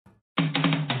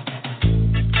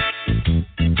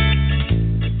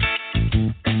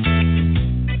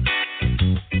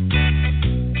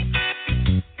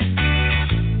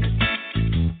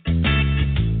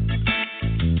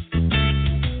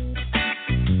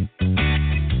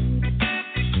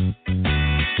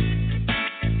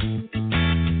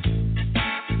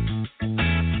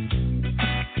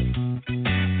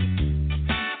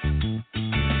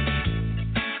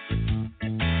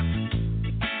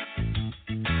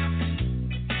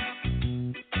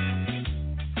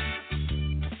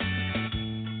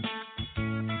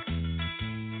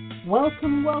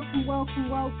Welcome, welcome,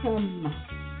 welcome, welcome.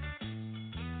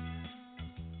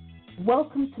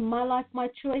 Welcome to My Life, My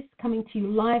Choice, coming to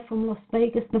you live from Las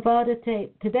Vegas, Nevada.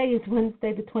 Today is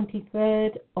Wednesday, the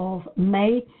 23rd of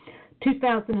May,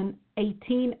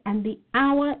 2018, and the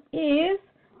hour is,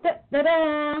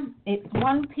 it's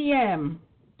 1 p.m.,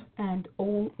 and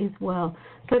all is well.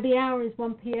 So the hour is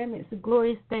 1 p.m., it's a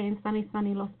glorious day in sunny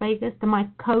Las Vegas, and my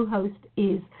co-host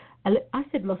is, I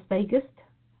said Las Vegas,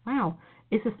 wow.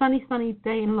 It's a sunny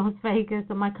day in Las Vegas,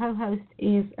 and my co-host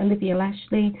is Olivia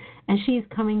Lashley, and she's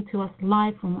coming to us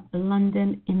live from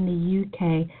London in the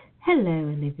UK. Hello,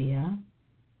 Olivia.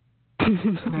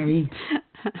 How are you?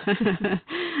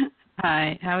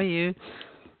 Hi, how are you?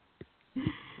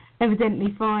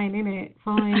 Evidently fine, innit?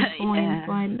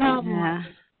 Fine. No, yeah.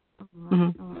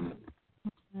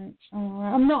 All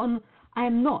right. I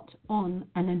am not on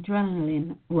an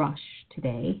adrenaline rush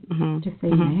today, just so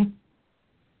you know.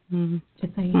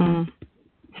 Just so you know.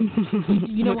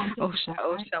 You know what I'm all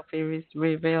shall be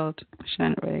revealed. I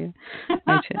shan't really.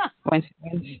 Wait.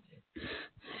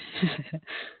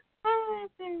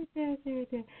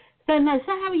 So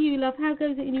how are you, love? How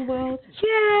goes it in your world?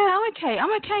 Yeah, I'm okay.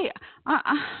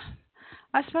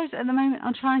 I suppose at the moment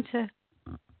I'm trying to.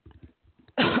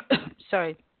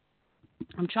 Sorry.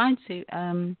 I'm trying to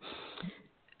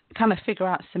kind of figure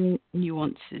out some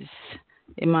nuances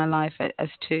in my life as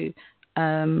to.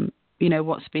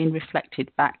 What's being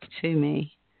reflected back to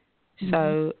me.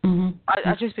 So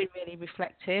I've just been really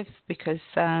reflective because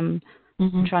I'm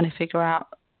trying to figure out,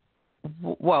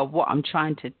 what I'm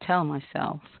trying to tell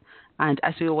myself. And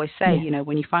as we always say,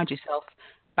 when you find yourself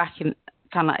back in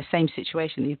kind of like the same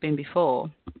situation that you've been before,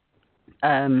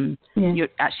 you're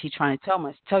actually trying to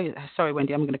tell you. Sorry,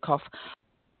 Wendy, I'm going to cough.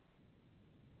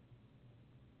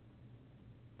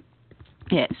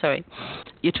 Yeah, sorry.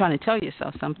 You're trying to tell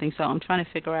yourself something, so I'm trying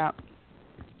to figure out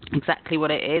exactly what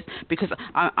it is because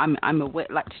I'm aware.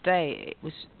 Like today,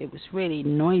 it was really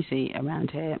noisy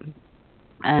around here,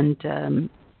 and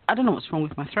I don't know what's wrong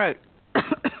with my throat.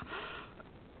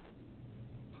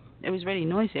 It was really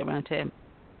noisy around here.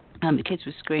 The kids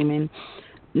were screaming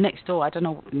next door. I don't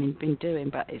know what they've been doing,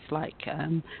 but it's like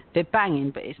they're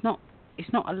banging, but it's not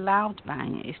a loud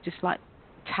bang. It's just like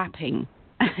tapping.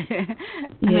 And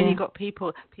then you've got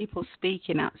people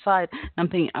speaking outside. I'm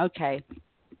thinking, okay,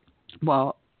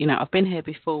 well, I've been here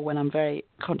before when I'm very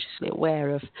consciously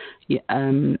aware of,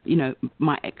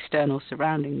 my external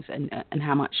surroundings and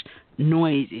how much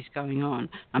noise is going on.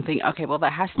 I'm thinking, okay, well,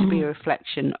 that has to be a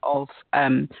reflection of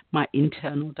my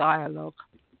internal dialogue.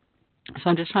 So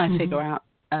I'm just trying to figure out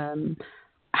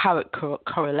how it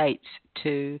correlates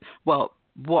to, well,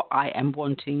 what I am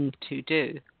wanting to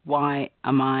do. Why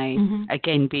am I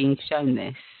again being shown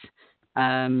this?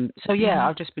 I've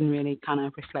just been really kind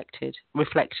of reflective.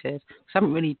 Because I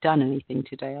haven't really done anything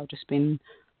today. I've just been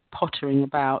pottering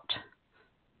about,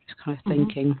 just kind of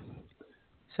thinking.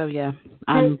 So yeah,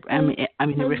 I'm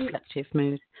in a reflective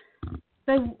mood.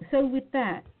 So with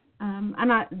that,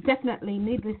 and I definitely,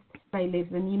 needless to say, Liz,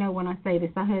 and when I say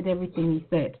this, I heard everything you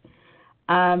said.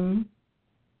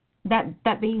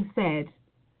 That being said,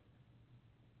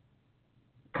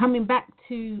 coming back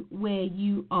to where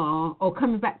you are, or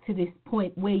coming back to this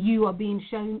point where you are being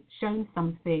shown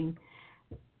something,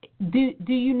 do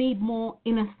you need more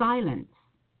inner silence?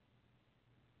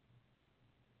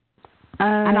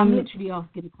 And I'm literally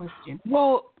asking a question.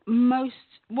 Most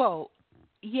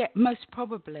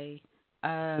probably.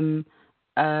 Yes,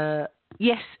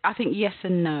 I think yes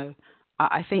and no.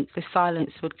 I think the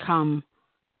silence would come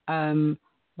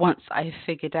once I have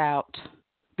figured out.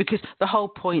 Because the whole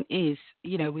point is,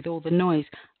 with all the noise,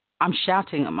 I'm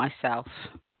shouting at myself,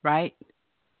 right?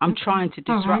 I'm trying to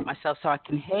disrupt myself so I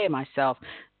can hear myself,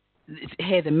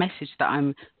 hear the message that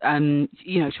I'm,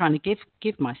 trying to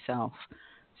give myself.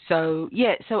 So,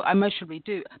 so I emotionally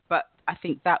do. But I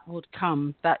think that would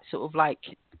come, that sort of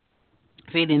like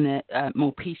feeling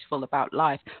more peaceful about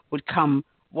life would come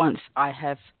once I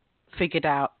have figured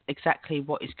out exactly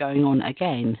what is going on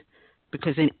again.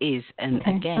 Because it is an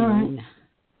again.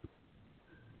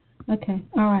 Okay,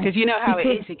 all right. Because you know how it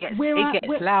is. It gets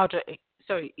louder.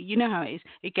 You know how it is.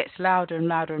 It gets louder and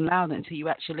louder and louder until you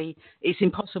actually. It's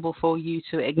impossible for you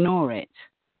to ignore it.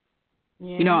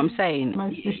 Yeah. You know what I'm saying?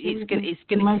 It's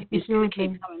gonna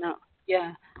keep coming up.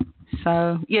 Yeah.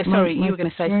 So sorry, you were going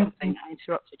to say something. I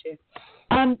interrupted you.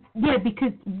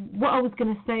 Because what I was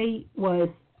going to say was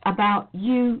about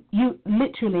you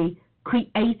literally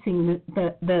creating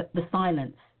the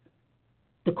silence.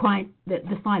 The quiet,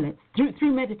 the silence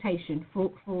through meditation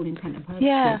for all intent and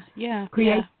purposes.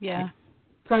 Create.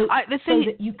 So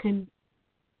that you can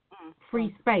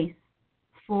free space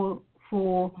for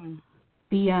for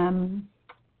the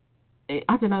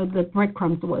I don't know, the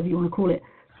breadcrumbs or whatever you want to call it,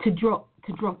 to drop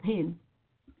in,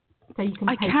 so you can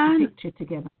paste the picture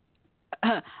together.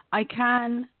 I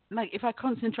can, like, if I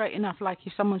concentrate enough, like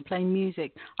if someone's playing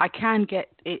music, I can get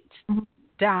it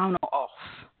down or off.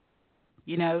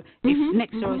 You know, if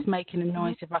next door is making a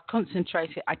noise, if I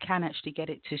concentrate it, I can actually get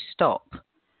it to stop.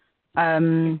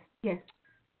 Yes.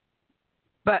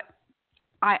 But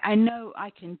I know I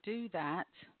can do that,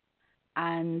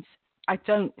 and I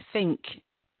suppose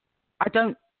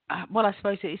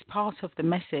it is part of the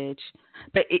message,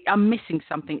 but I'm missing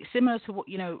something. It's similar to what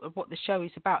the show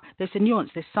is about. There's a nuance.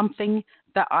 There's something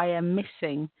that I am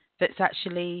missing that's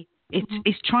actually,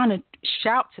 it's trying to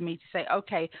shout to me to say,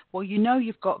 okay, well,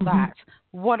 you've got that.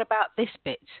 What about this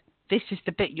bit? This is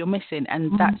the bit you're missing,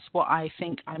 and that's what I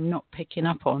think I'm not picking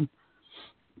up on.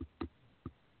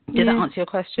 Did that answer your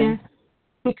question?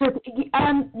 Yes. Because,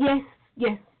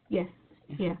 yes.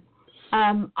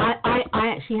 I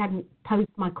actually hadn't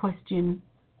posed my question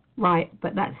right,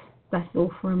 but that's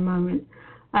all for a moment.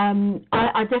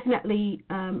 I definitely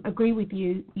agree with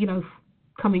you,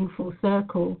 coming full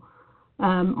circle.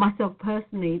 Myself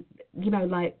personally,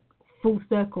 like full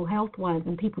circle health-wise,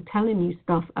 and people telling you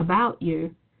stuff about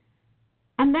you.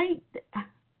 And they,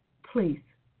 please,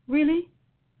 really?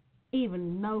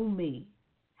 Even know me.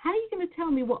 How are you going to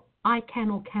tell me what I can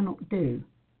or cannot do?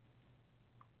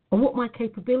 Or what my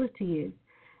capability is?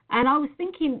 And I was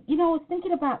thinking,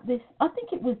 about this, I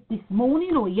think it was this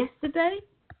morning or yesterday.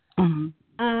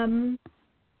 Actually,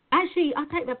 I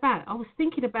take that back. I was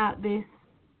thinking about this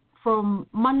from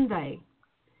Monday.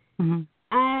 And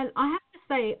I have to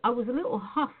say, I was a little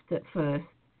huffed at first.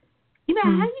 How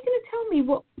are you going to tell me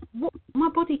what my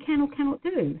body can or cannot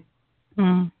do?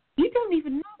 You don't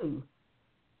even know.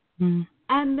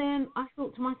 And then I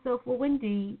thought to myself, well,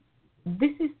 Wendy,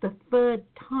 this is the third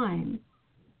time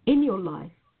in your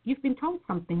life you've been told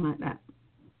something like that.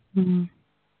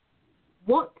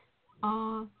 What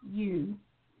are you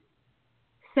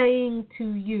saying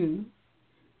to you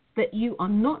that you are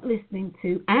not listening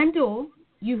to, and or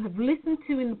you have listened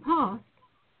to in the past,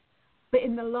 but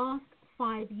in the last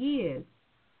 5 years,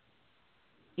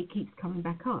 it keeps coming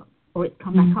back up, or it's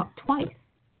come back up twice?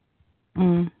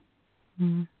 And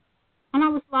I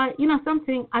was like,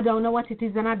 something, I don't know what it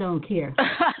is and I don't care.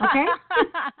 Okay?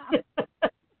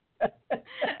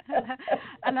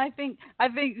 And I think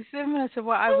similar to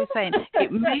what I was saying,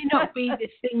 it may not be the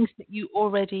things that you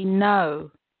already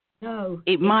know. No.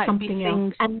 It might be something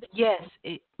things, else. And yes,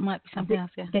 it might be something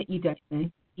else, yeah. That you don't know.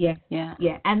 Yeah.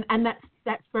 And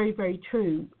that's very, very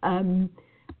true.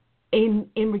 In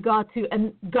regard to,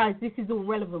 and guys, this is all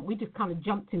relevant. We just kind of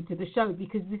jumped into the show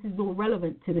because this is all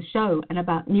relevant to the show and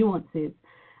about nuances.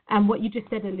 And what you just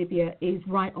said, Olivia, is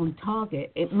right on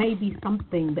target. It may be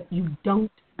something that you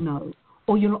don't know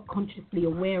or you're not consciously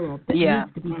aware of that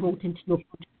needs to be brought into your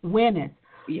conscious awareness.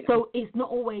 Yeah. So it's not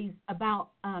always about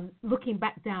looking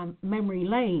back down memory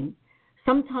lane.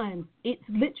 Sometimes it's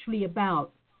literally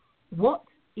about, what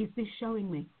is this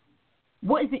showing me?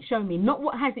 What is it showing me? Not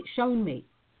what has it shown me.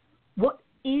 What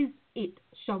is it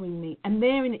showing me? And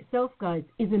there in itself, guys,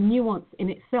 is a nuance in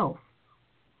itself.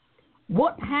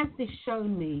 What has this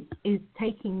shown me is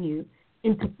taking you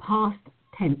into past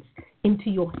tense, into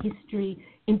your history,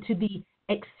 into the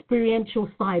experiential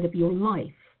side of your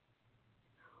life.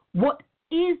 What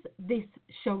is this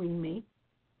showing me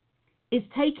is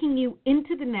taking you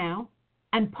into the now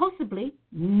and possibly,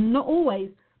 not always,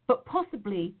 but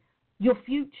possibly your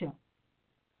future.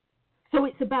 So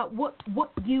it's about what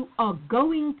you are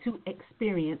going to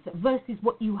experience versus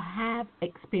what you have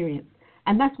experienced.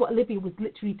 And that's what Olivia was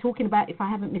literally talking about, if I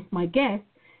haven't missed my guess,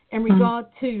 in regard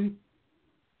to,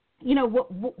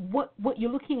 what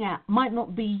you're looking at might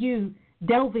not be you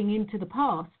delving into the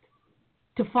past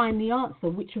to find the answer,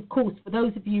 which, of course, for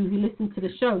those of you who listen to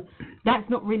the show, that's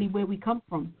not really where we come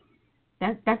from.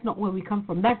 That's not where we come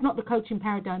from. That's not the coaching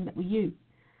paradigm that we use.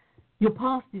 Your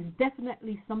past is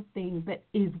definitely something that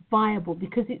is viable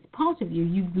because it's part of you.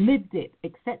 You've lived it,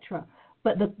 etc.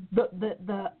 But the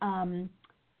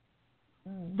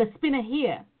spinner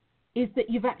here is that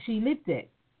you've actually lived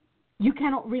it. You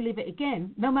cannot relive it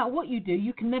again. No matter what you do,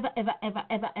 you can never, ever, ever,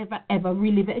 ever, ever, ever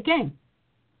relive it again.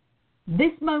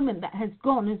 This moment that has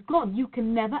gone is gone. You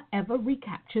can never, ever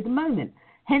recapture the moment.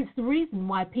 Hence the reason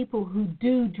why people who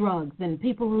do drugs and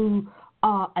people who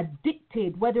are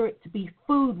addicted, whether it to be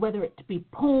food, whether it to be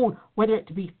porn, whether it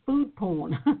to be food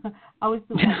porn. I always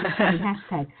thought that was a funny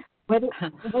hashtag. Whether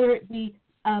it be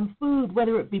food,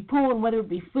 whether it be porn, whether it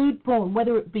be food porn,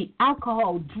 whether it be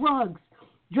alcohol, drugs,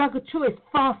 drug of choice,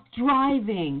 fast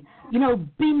driving,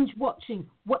 binge watching,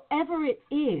 whatever it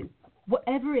is,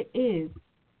 whatever it is,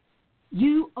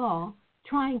 you are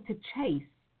trying to chase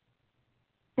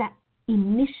that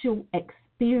initial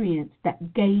experience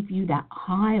that gave you that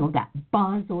high or that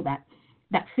buzz or that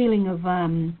feeling of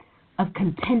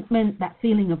contentment, that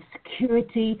feeling of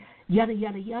security, yada,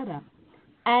 yada, yada.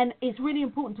 And it's really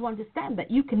important to understand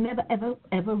that you can never, ever,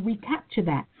 ever recapture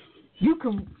that. You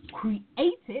can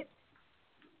create it,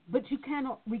 but you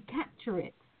cannot recapture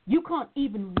it. You can't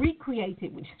even recreate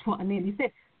it, which is what I nearly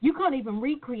said. You can't even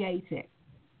recreate it.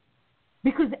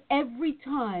 Because every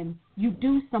time you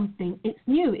do something, it's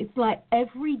new. It's like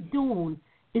every dawn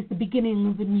is the beginning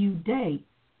of a new day.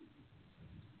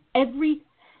 Every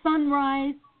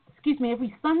sunrise,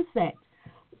 every sunset,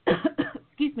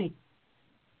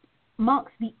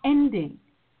 marks the ending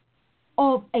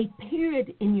of a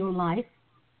period in your life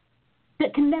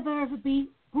that can never ever be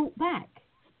brought back.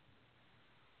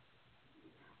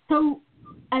 So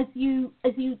as you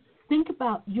think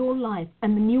about your life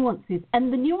and the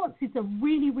nuances are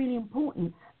really, really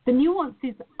important. The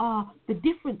nuances are the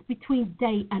difference between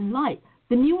day and night.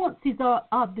 The nuances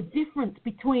are the difference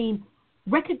between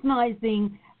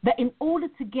recognizing that in order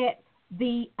to get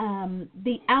the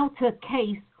outer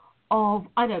case of,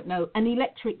 I don't know, an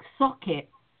electric socket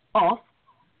off,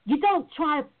 you don't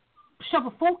try to shove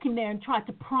a fork in there and try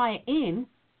to pry it in.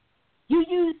 You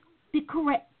use the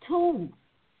correct tools.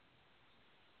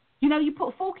 You know, you put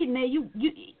a fork in there,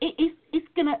 it's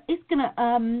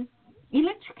gonna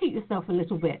electrocute yourself a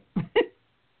little bit.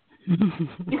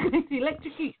 You're going to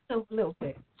electrocute yourself a little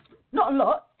bit, not a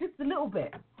lot, just a little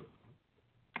bit,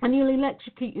 and you'll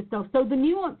electrocute yourself. So the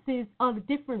nuances are the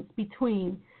difference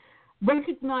between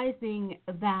recognizing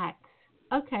that.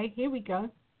 Okay, here we go.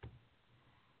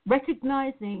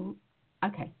 Recognizing.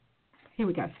 Okay, here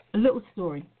we go. A little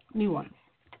story. Nuance.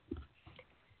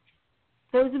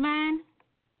 There was a man,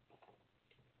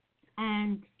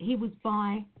 and he was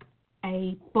by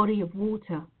a body of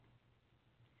water,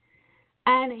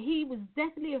 and he was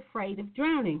deathly afraid of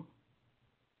drowning.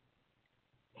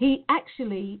 He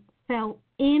actually fell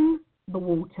in the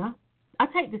water. I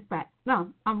take this back. No,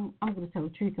 I'm going to tell the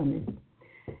truth on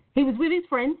this. He was with his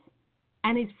friends,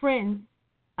 and his friends,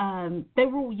 they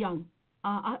were all young.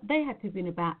 They had to have been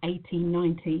about 18,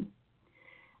 19.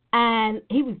 And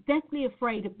he was deathly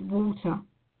afraid of the water.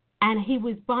 And he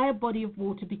was by a body of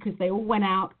water because they all went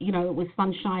out. You know, it was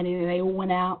sun shining, and they all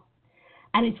went out.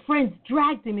 And his friends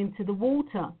dragged him into the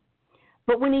water.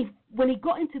 But when he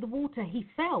got into the water, he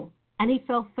fell. And he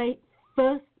fell face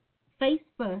first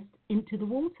into the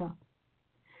water.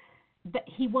 That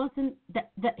he wasn't, that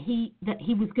he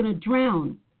was going to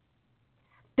drown.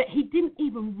 That he didn't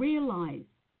even realize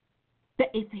that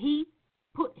if he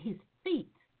put his feet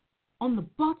on the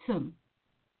bottom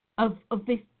of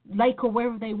this lake or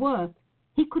wherever they were,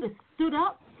 he could have stood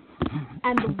up,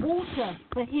 and the water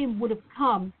for him would have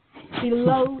come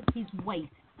below his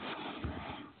waist.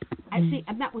 Actually,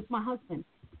 and that was my husband.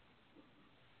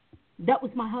 That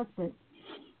was my husband.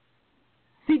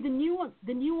 See, the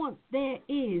nuance there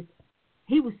is,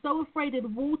 he was so afraid of the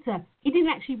water, he didn't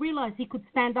actually realize he could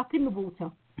stand up in the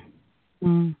water.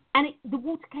 And the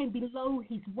water came below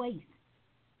his waist.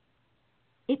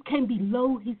 It came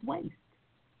below his waist.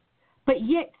 But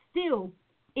yet still,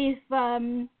 if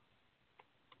one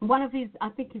of his, I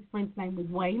think his friend's name was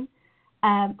Wayne,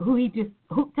 who he just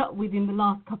hooked up with in the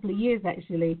last couple of years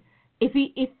actually, if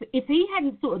he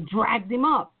hadn't sort of dragged him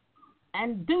up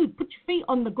and, dude, put your feet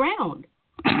on the ground,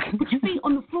 put your feet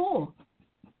on the floor,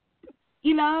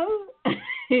 you know,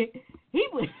 he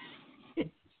would,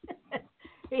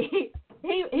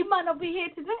 he might not be here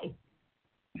today.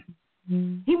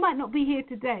 He might not be here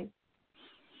today.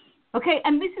 Okay,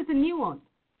 and this is a nuance.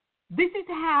 This is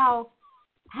how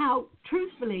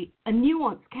truthfully a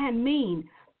nuance can mean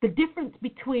the difference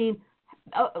between,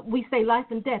 we say life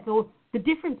and death, or the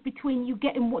difference between you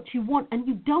getting what you want and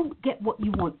you don't get what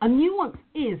you want. A nuance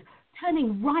is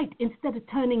turning right instead of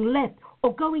turning left,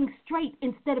 or going straight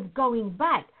instead of going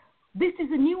back. This is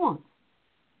a nuance.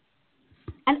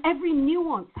 And every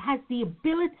nuance has the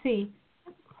ability,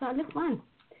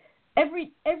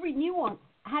 every nuance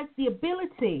has the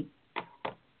ability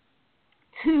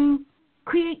to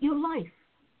create your life.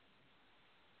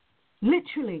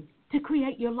 Literally, to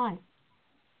create your life.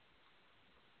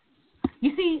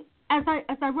 You see, as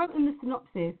I wrote in the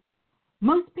synopsis,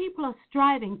 most people are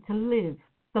striving to live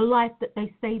the life that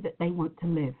they say that they want to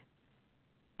live.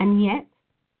 And yet,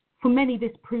 for many,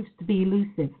 this proves to be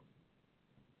elusive.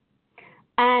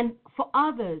 And for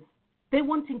others, they're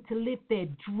wanting to live their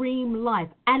dream life,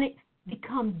 and it's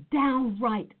become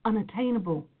downright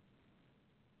unattainable.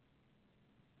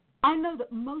 I know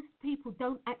that most people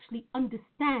don't actually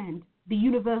understand the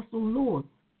universal laws.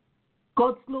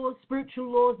 God's laws,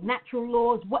 spiritual laws, natural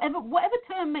laws, whatever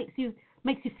term makes you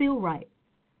feel right.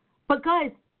 But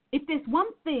guys, if there's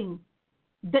one thing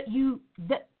that you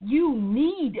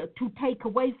need to take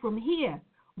away from here,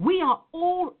 we are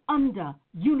all under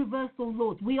universal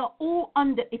laws. We are all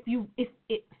under, if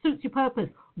it suits your purpose,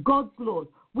 God's laws.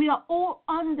 We are all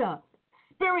under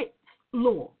Spirit's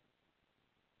law.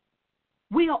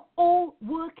 We are all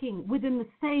working within the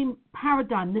same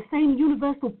paradigm, the same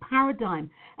universal paradigm.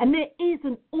 And there is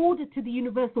an order to the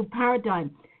universal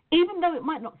paradigm. Even though it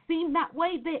might not seem that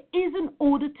way, there is an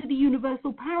order to the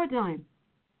universal paradigm.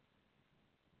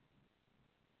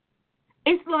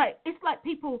 It's like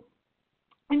people,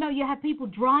 you have people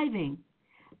driving.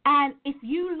 And if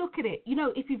you look at it,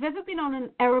 if you've ever been on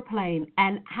an aeroplane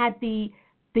and had the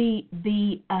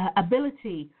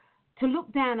ability to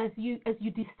look down as you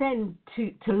descend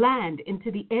to land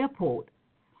into the airport,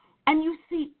 and you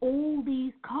see all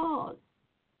these cars,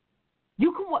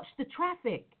 you can watch the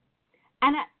traffic,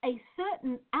 and at a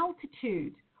certain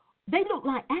altitude, they look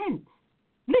like ants.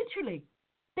 Literally,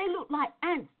 they look like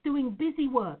ants doing busy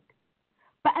work.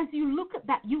 But as you look at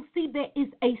that, you'll see there is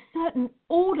a certain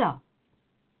order,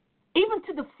 even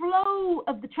to the flow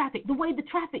of the traffic, the way the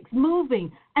traffic's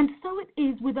moving. And so it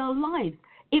is with our lives.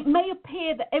 It may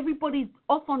appear that everybody's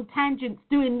off on tangents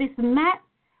doing this and that,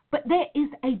 but there is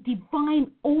a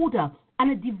divine order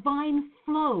and a divine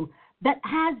flow that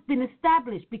has been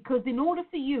established, because in order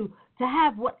for you to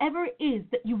have whatever it is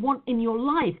that you want in your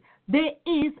life, there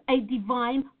is a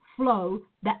divine flow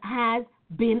that has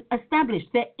been established.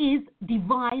 There is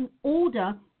divine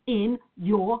order in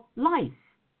your life.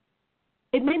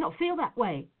 It may not feel that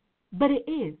way, but it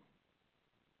is.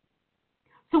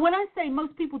 So when I say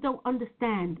most people don't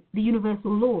understand the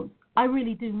universal laws, I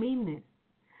really do mean this.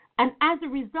 And as a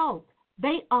result,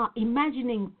 they are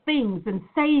imagining things and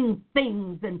saying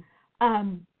things and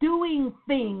doing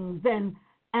things and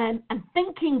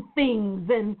thinking things,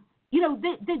 and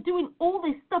they're doing all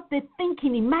this stuff. They're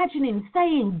thinking, imagining,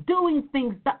 saying, doing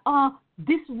things that are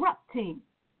disrupting.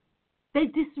 They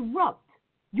disrupt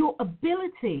your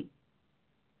ability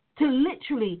to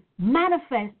literally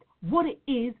manifest what it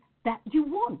is that you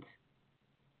want.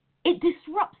 It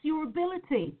disrupts your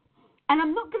ability. And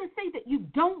I'm not going to say that you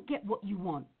don't get what you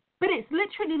want, but it's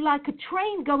literally like a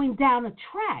train going down a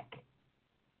track.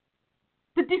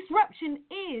 The disruption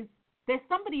is there's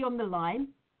somebody on the line,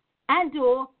 and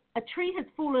or a tree has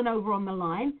fallen over on the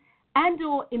line, and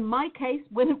or in my case,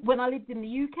 when I lived in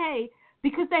the UK,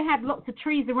 because they had lots of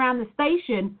trees around the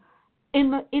station, in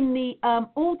the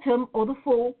autumn or the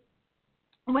fall,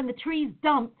 when the trees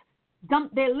dumped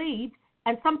their leaves,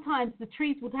 and sometimes the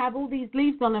trees would have all these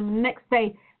leaves on them, and the next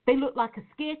day they look like a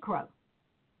scarecrow.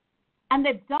 And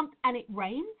they've dumped and it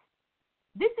rains.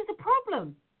 This is a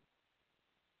problem.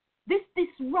 This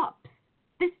disrupts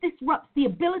the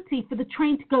ability for the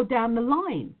train to go down the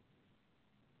line.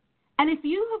 And if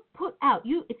you have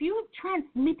if you have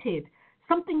transmitted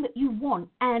something that you want,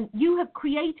 and you have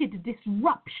created a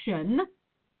disruption,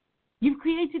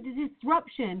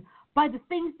 by the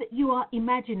things that you are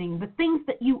imagining, the things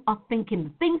that you are thinking,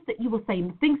 the things that you are saying,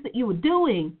 the things that you are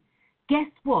doing,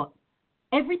 guess what?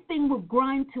 Everything will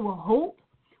grind to a halt,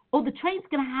 or the train's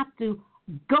going to have to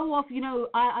go off.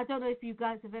 I don't know if you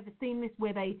guys have ever seen this,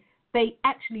 where they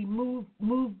actually move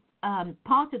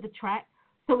part of the track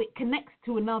so it connects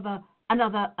to another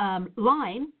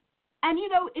line, and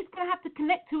it's going to have to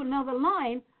connect to another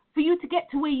line for you to get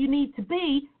to where you need to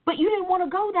be, but you didn't want to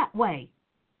go that way.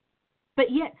 But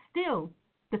yet still,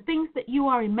 the things that you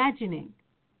are imagining,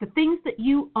 the things that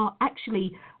you are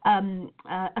actually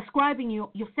ascribing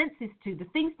your senses to, the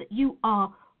things that you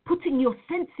are putting your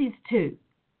senses to,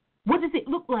 what does it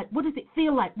look like? What does it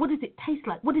feel like? What does it taste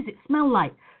like? What does it smell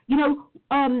like?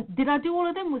 Did I do all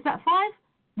of them? Was that 5?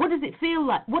 What does it feel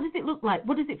like? What does it look like?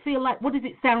 What does it feel like? What does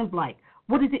it sound like?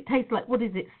 What does it taste like? What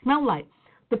does it smell like?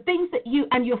 The things that you,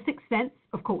 and your sixth sense,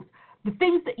 of course, the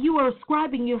things that you are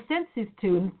ascribing your senses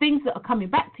to, and the things that are coming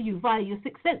back to you via your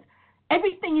sixth sense,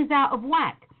 everything is out of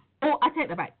whack. Or I take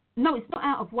that back. No, it's not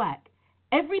out of whack.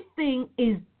 Everything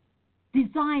is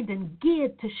designed and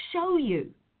geared to show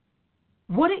you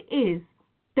what it is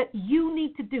that you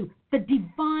need to do, the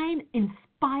divine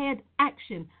inspired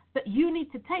action that you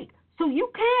need to take so you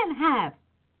can have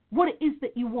what it is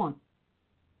that you want.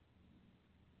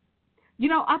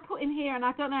 I put in here, and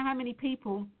I don't know how many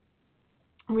people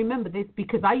remember this,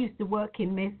 because I used to work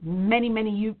in this many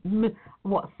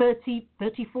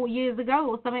 34 years ago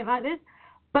or something like this.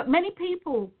 But many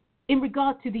people, in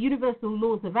regard to the universal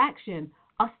laws of action,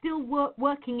 are still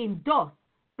working in DOS,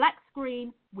 Black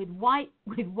screen with white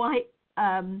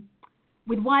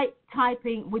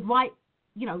typing, with white,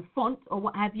 font or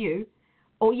what have you,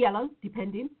 or yellow,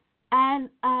 depending. And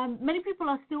many people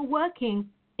are still working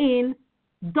in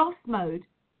DOS mode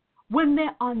when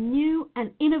there are new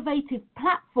and innovative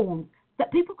platforms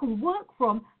that people can work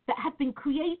from, that have been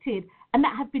created and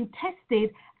that have been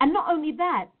tested, and not only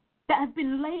that, that have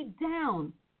been laid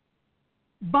down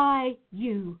by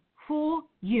you, for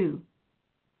you.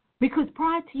 Because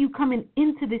prior to you coming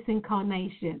into this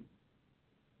incarnation,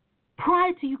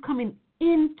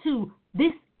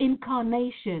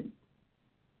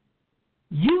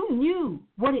 you knew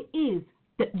what it is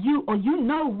that you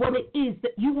know what it is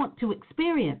that you want to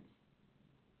experience.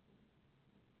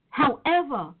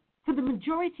 However, for the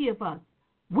majority of us,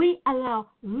 we allow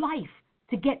life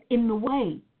to get in the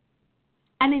way.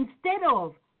 And instead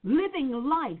of living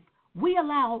life, we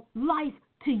allow life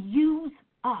to use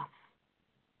us.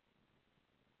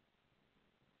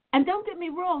 And don't get me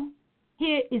wrong,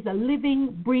 here is a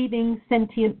living, breathing,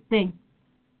 sentient thing.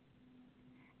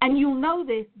 And you'll know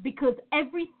this because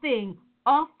everything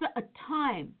after a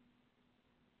time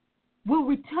will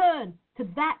return to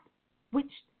that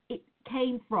which it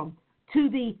came from, to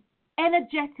the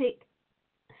energetic,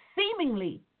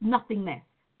 seemingly nothingness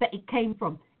that it came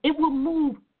from. It will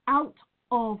move out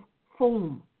of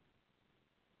form.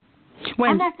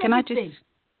 When can I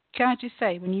just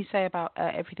say, when you say about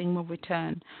everything will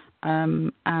return,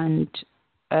 and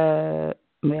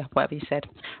whatever you said,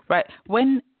 right?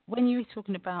 When you were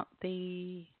talking about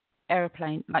the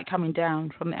aeroplane, like coming down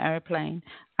from the aeroplane,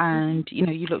 and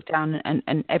you look down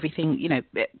and everything,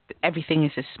 everything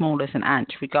is as small as an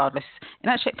ant, regardless.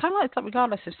 And actually, kind of like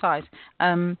regardless of size.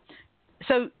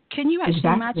 So, can you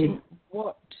actually imagine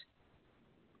what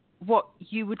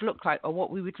you would look like, or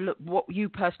what you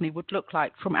personally would look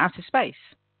like from outer space?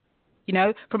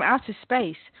 From outer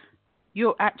space,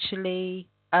 you're actually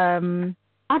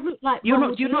I'd look like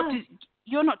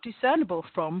you're not discernible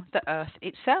from the Earth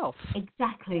itself.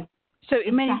 Exactly. So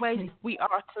in many ways, we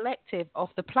are a collective of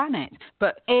the planet,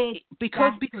 but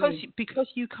because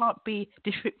you can't be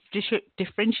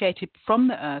differentiated from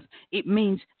the Earth, it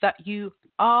means that you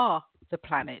are the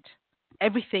planet.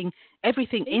 Everything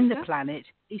in the planet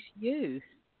is you.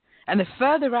 And the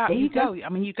further out you go,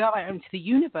 you go out into the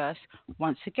universe.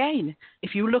 Once again,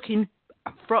 if you're looking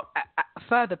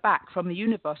further back from the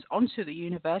universe onto the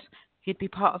universe, you'd be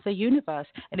part of the universe,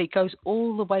 and it goes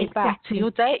all the way back to your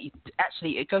deity.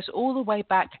 Actually, it goes all the way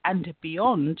back and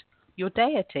beyond your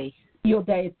deity. Your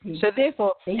deity. So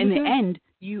therefore, in the end,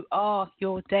 you are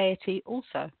your deity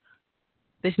also.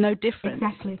 There's no difference.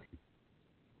 Exactly.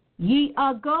 Ye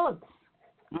are gods.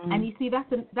 And you see,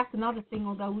 that's another thing,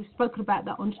 although we've spoken about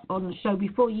that on the show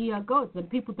before, ye are gods, and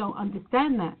people don't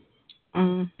understand that.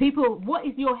 People, what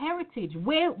is your heritage?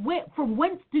 Where from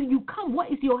whence do you come?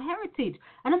 What is your heritage?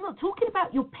 And I'm not talking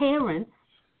about your parents.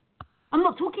 I'm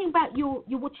not talking about your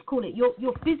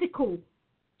your physical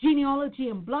genealogy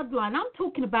and bloodline. I'm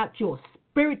talking about your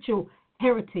spiritual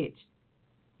heritage.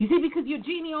 You see, because your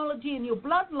genealogy and your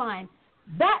bloodline,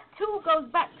 that too goes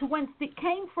back to whence it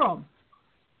came from.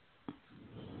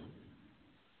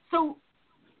 So,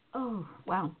 oh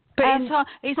wow! But it's hard.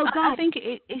 I think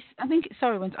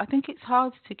it's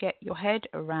hard to get your head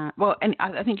around. Well, and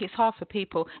I think it's hard for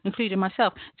people, including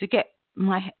myself, to get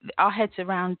our heads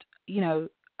around.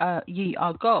 Ye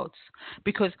are gods,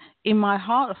 because in my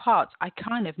heart of hearts, I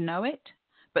kind of know it,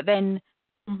 but then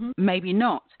maybe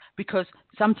not, because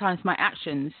sometimes my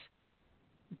actions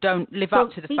don't live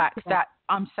up to the fact that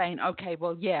I'm saying, okay,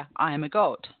 well, yeah, I am a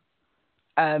god,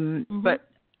 but.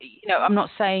 I'm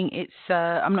not saying it's.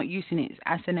 I'm not using it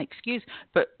as an excuse,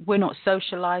 but we're not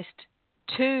socialized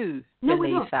to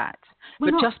believe that.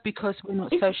 But just because we're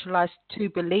not socialized to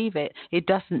believe it, it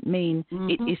doesn't mean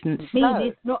it isn't so.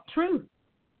 It's not true.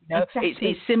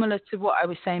 It's similar to what I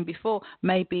was saying before.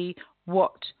 Maybe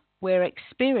what we're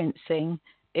experiencing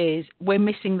is we're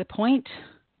missing the point.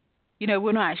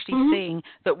 We're not actually seeing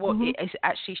that what it is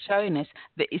actually showing us,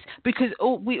 that is because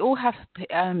we all have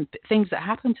things that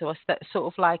happen to us that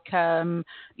sort of like,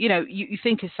 you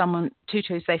think of someone,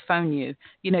 tutors, they phone you,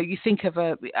 you think of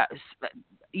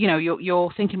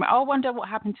you're thinking about, I wonder what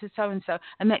happened to so-and-so,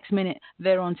 and next minute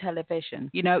they're on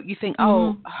television. You think,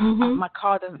 my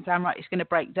car doesn't sound right, it's going to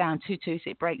break down, tutus,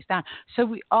 it breaks down. So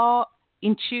we are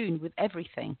in tune with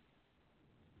everything.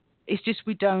 It's just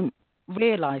we don't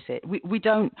realize it. We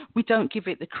don't give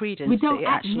it the credence. We don't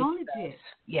that it acknowledge it.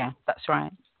 Yeah, that's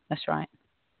right.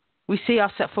 We see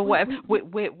ourselves for whatever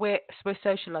we're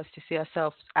socialized to see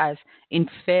ourselves as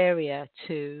inferior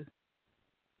to,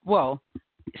 well,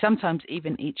 sometimes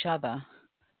even each other.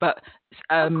 But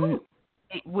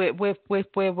we're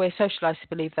socialised to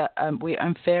believe that we're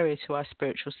inferior to our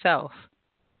spiritual self,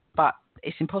 but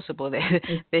it's impossible. They're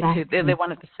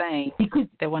one of the same. Because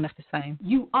they're one of the same.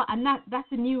 You are, and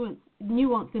that's a nuance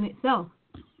in itself.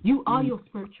 You are your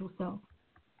spiritual self.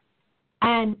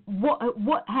 And one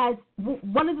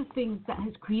of the things that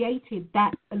has created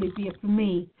that, Olivia, for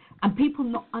me, and people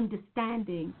not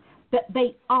understanding that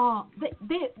they are,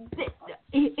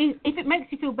 if it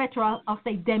makes you feel better, I'll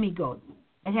say demigods,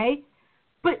 okay?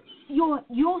 But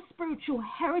your spiritual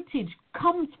heritage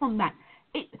comes from that.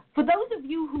 For those of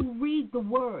you who read the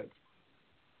Word,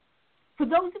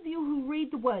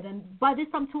 and by this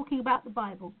I'm talking about the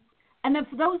Bible, and then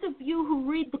for those of you who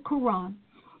read the Quran,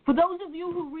 for those of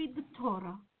you who read the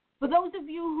Torah, for those of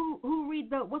you who read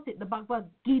the Bhagavad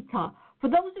Gita, for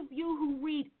those of you who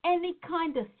read any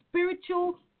kind of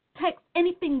spiritual text,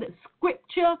 anything that's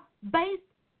scripture-based,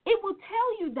 it will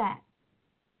tell you that.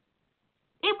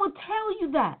 It will tell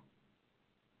you that.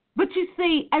 But you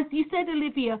see, as you said,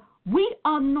 Olivia, we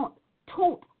are not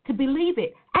taught to believe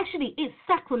it. Actually, it's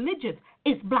sacrilegious.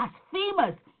 It's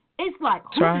blasphemous. It's like,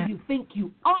 who do you think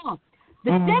you are?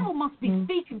 The devil must be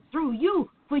speaking through you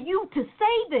for you to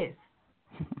say this.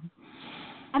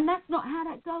 And that's not how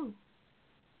that goes.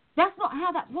 That's not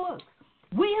how that works.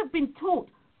 We have been taught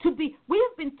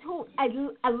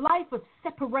a life of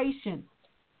separation.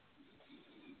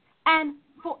 And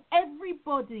for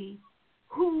everybody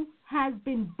who has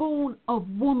been born of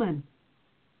woman,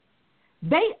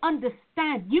 you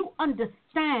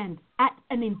understand at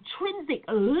an intrinsic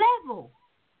level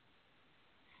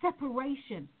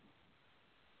separation.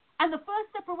 And the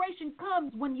first separation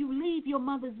comes when you leave your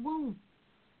mother's womb.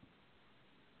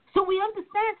 So we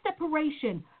understand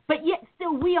separation, but yet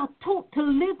still we are taught to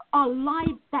live our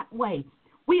lives that way.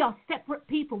 We are separate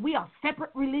people. We are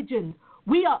separate religions.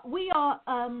 We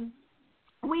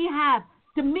have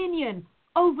dominion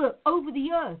over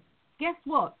the earth. Guess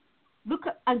what? Look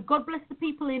at, and God bless the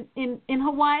people in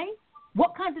Hawaii.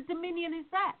 What kind of dominion is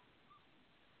that?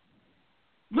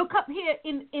 Look up here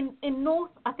in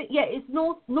north, I think, it's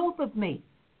north of me,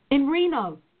 in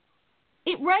Reno.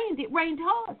 It rained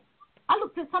hard. I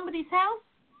looked at somebody's house,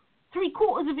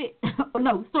 3/4 of it,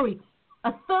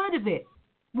 a third of it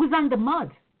was under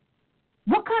mud.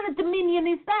 What kind of dominion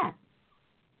is that?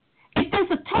 If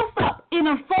there's a toss-up in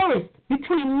a forest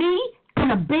between me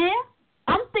and a bear,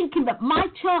 I'm thinking that my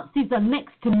chances are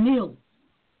next to nil.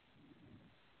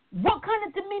 What kind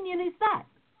of dominion is that?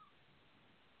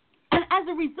 And as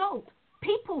a result,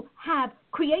 people have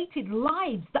created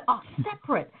lives that are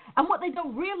separate. And what they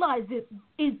don't realize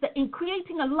is that in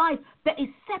creating a life that is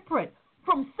separate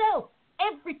from self,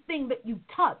 everything that you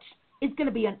touch is going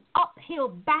to be an uphill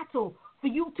battle for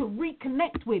you to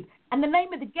reconnect with. And the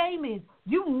name of the game is,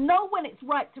 you know when it's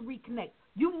right to reconnect.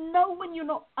 You know when you're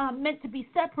not meant to be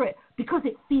separate because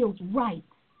it feels right.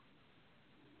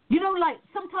 You know, like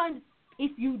sometimes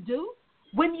if you do,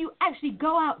 when you actually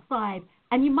go outside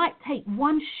and you might take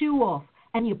one shoe off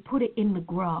and you put it in the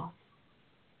grass.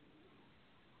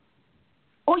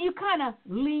 Or you kind of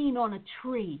lean on a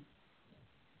tree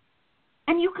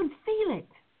and you can feel it.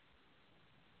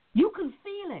 You can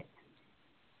feel it.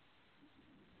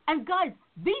 And guys,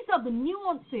 these are the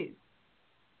nuances.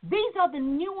 These are the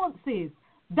nuances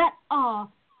that are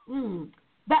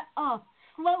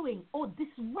slowing or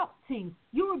disrupting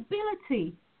your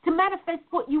ability to manifest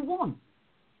what you want.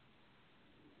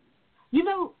 You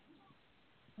know,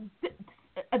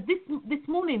 this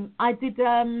morning I did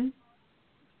a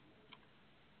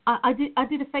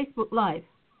Facebook Live,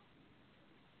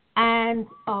 and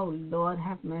oh Lord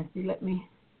have mercy, let me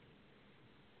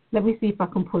see if I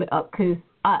can pull it up, because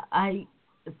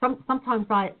sometimes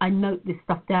I note this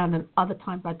stuff down and other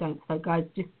times I don't. So guys,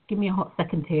 just give me a hot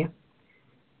second here.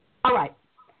 All right,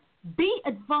 be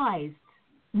advised,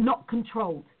 not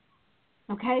controlled.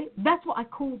 Okay, that's what I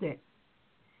called it.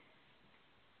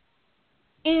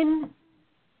 In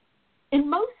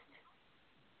most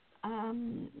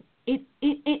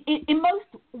in most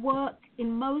work,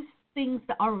 in most things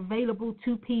that are available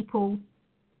to people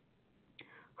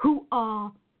who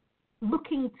are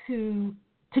looking to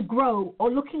grow or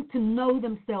looking to know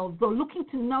themselves or looking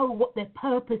to know what their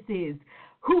purpose is,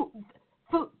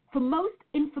 for most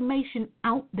information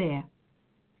out there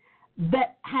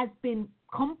that has been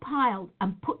compiled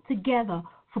and put together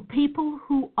for people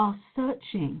who are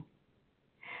searching,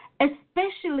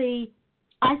 especially,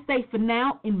 I say for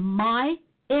now, in my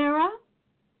era,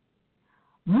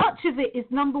 much of it is,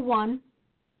 number one,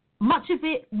 much of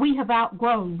it we have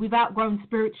outgrown. We've outgrown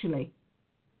spiritually.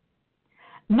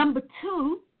 Number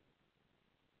two,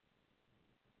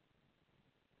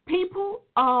 people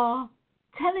are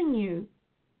telling you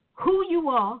who you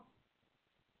are,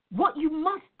 what you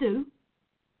must do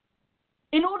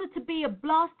in order to be a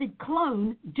blasted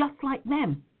clone just like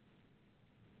them.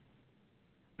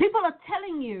 People are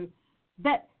telling you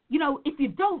that, if you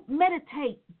don't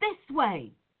meditate this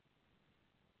way,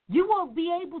 you won't be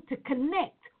able to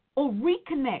connect or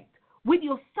reconnect with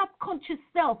your subconscious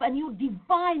self and your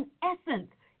divine essence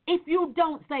if you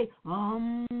don't say,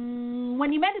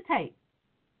 when you meditate.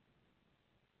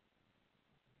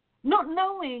 Not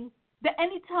knowing that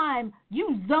anytime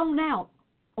you zone out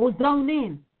or zone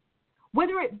in,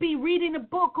 whether it be reading a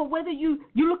book or whether you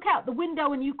look out the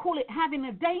window and you call it having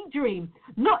a daydream,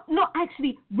 not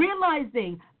actually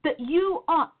realizing that you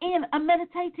are in a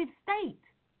meditative state.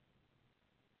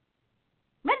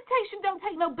 Meditation don't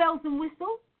take no bells and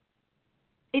whistles.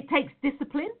 It takes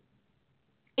discipline.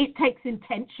 It takes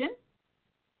intention.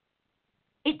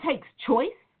 It takes choice.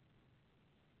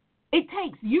 It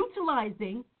takes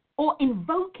utilizing or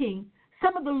invoking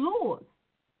some of the laws.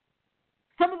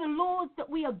 Some of the laws that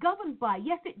we are governed by.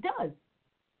 Yes, it does.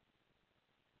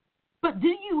 But do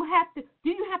you have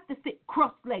to sit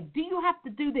cross-legged? Do you have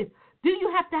to do this? Do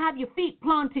you have to have your feet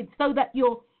planted so that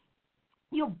your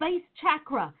base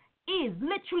chakra is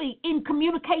literally in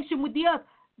communication with the earth?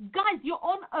 Guys, you're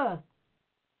on earth.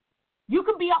 You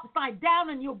can be upside down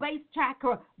and your base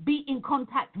chakra be in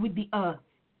contact with the earth.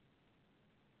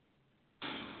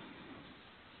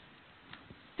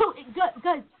 So,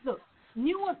 guys, look,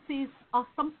 nuances are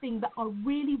something that are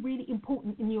really, really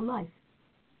important in your life.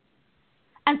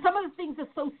 And some of the things are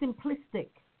so simplistic.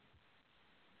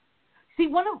 See,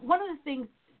 one of the things,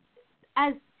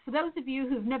 as for those of you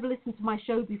who've never listened to my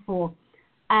show before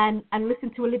and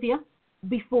listened to Olivia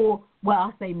before, well,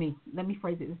 I say me. Let me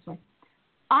phrase it this way.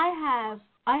 I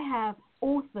have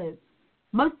authors.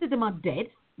 Most of them are dead,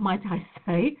 might I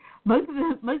say. Most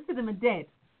of them are dead.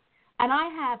 And I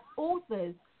have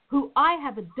authors who I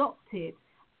have adopted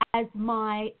as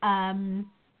my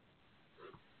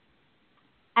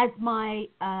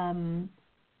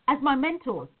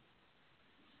mentors.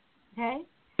 Okay?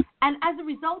 And as a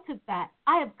result of that,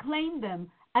 I have claimed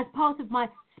them as part of my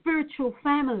spiritual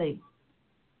family.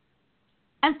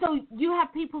 And so you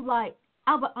have people like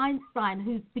Albert Einstein,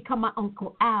 who's become my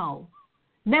Uncle Al,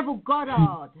 Neville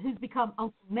Goddard, who's become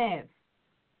Uncle Nev,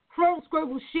 Florence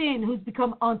Grovel Shinn, who's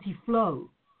become Auntie Flo,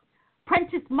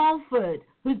 Prentice Mulford,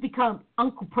 who's become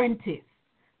Uncle Prentice.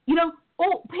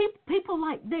 All people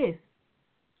like this.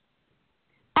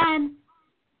 And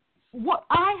what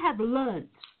I have learned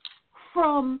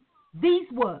from these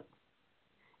works,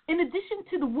 in addition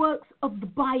to the works of the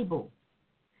Bible,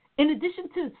 in addition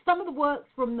to some of the works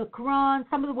from the Quran,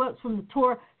 some of the works from the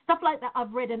Torah, stuff like that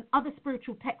I've read, and other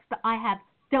spiritual texts that I have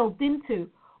delved into,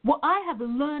 what I have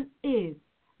learned is,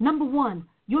 number one,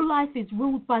 your life is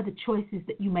ruled by the choices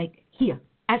that you make here,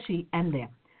 actually, and there.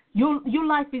 Your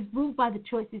life is ruled by the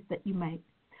choices that you make.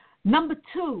 Number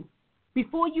two,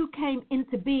 before you came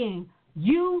into being,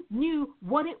 you knew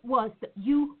what it was that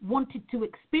you wanted to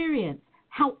experience.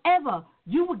 However,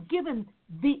 you were given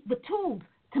the tools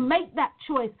to make that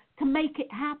choice, to make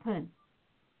it happen.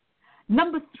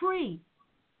 Number three,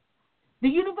 the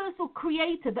universal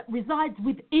creator that resides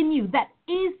within you, that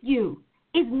is you,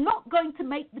 is not going to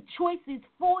make the choices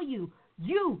for you.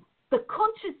 You, the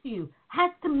conscious you,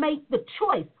 has to make the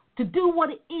choice to do what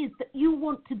it is that you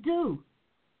want to do.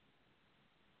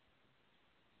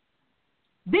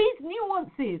 These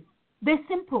nuances, they're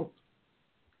simple.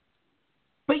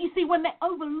 But you see, when they're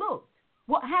overlooked,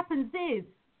 what happens is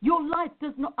your life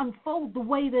does not unfold the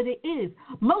way that it is.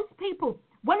 Most people,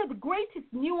 one of the greatest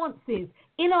nuances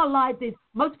in our lives is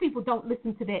most people don't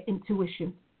listen to their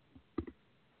intuition.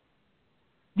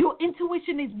 Your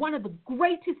intuition is one of the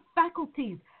greatest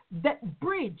faculties that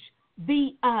bridge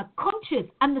the conscious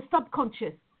and the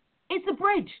subconscious. It's a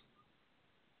bridge.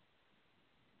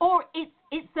 Or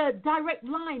it's a direct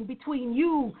line between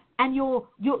you and your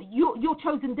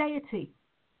chosen deity.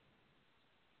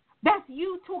 That's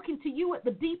you talking to you at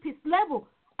the deepest level.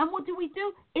 And what do?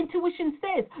 Intuition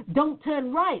says, don't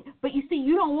turn right. But you see,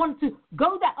 you don't want to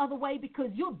go that other way because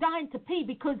you're dying to pee.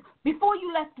 Because before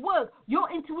you left work,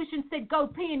 your intuition said, go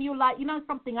pee. And you're like, you know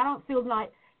something, I don't feel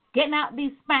like getting out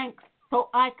these Spanx so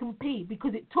I can pee.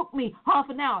 Because it took me half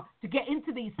an hour to get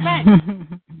into these Spanx.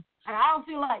 And I don't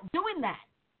feel like doing that.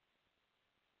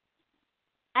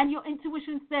 And your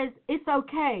intuition says, it's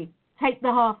okay, take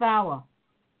the half hour.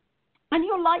 And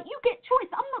you're like, you get choice.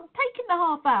 I'm not taking the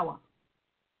half hour.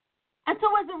 And so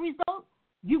as a result,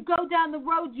 you go down the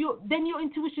road, then your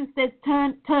intuition says,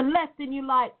 turn left. And you're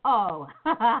like, oh,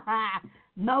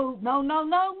 no.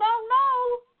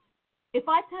 If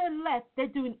I turn left, they're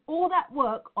doing all that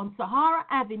work on Sahara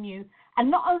Avenue, And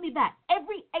not only that,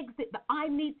 every exit that I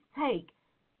need to take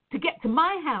to get to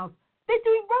my house, they're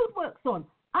doing roadworks on.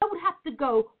 I would have to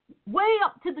go way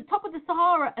up to the top of the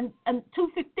Sahara and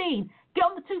 215, get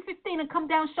on the 215 and come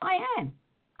down Cheyenne.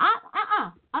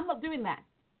 I'm not doing that.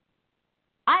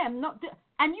 I am not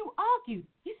and you argue.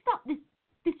 You start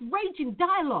this raging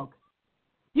dialogue.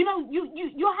 You know,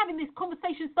 you're having this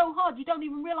conversation so hard you don't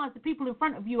even realize the people in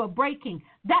front of you are braking.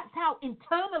 That's how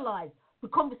internalized the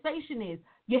conversation is.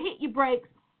 You hit your brakes,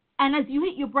 and as you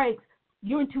hit your brakes,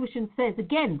 your intuition says,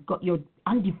 again, got your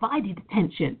undivided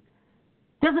attention.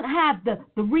 Doesn't have the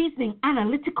reasoning,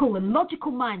 analytical, and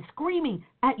logical mind screaming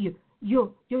at you.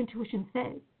 Your intuition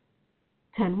says,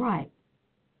 turn right.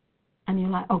 And you're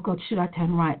like, oh, God, should I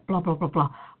turn right? Blah, blah, blah, blah.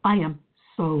 I am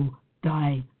so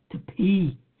dying to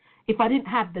pee. If I didn't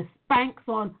have the Spanx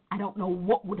on, I don't know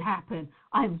what would happen.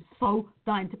 I am so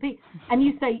dying to pee. And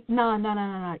you say, no.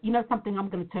 You know something? I'm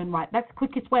going to turn right. That's the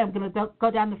quickest way. I'm going to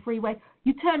go down the freeway.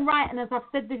 You turn right, and as I've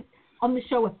said this on the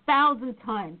show 1,000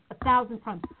 times,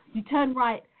 you turn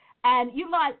right, and you're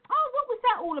like, oh, what was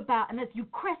that all about? And as you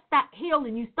crest that hill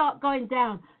and you start going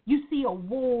down, you see a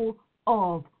wall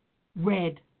of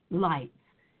red lights,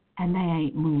 and they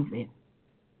ain't moving.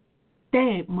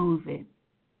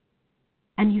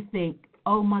 And you think,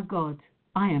 oh, my God,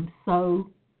 I am so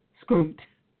screwed.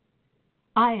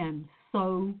 And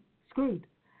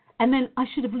then I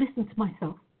should have listened to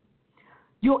myself.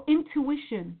 Your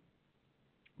intuition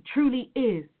truly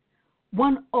is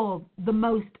one of the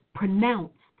most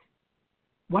pronounced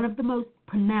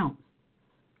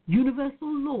universal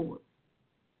laws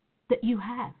that you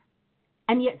have.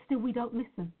 And yet still we don't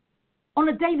listen. On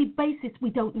a daily basis, we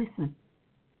don't listen.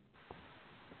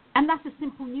 And that's a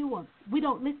simple nuance. We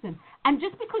don't listen. And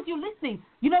just because you're listening,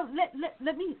 you know,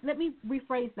 let me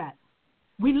rephrase that.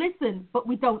 We listen, but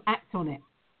we don't act on it.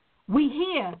 We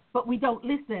hear, but we don't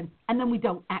listen, and then we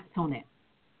don't act on it.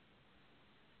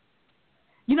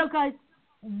 You know, guys,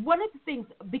 one of the things,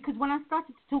 because when I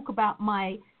started to talk about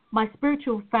my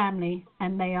spiritual family,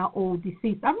 and they are all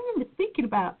deceased, I remember speaking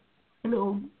about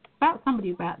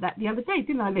somebody about that the other day,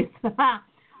 didn't I, Liz?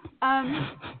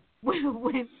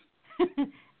 when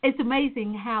it's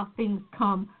amazing how things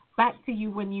come back to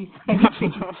you when you say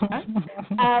things.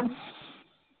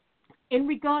 In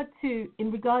regard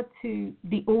to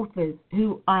the authors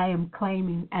who I am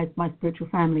claiming as my spiritual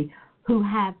family, who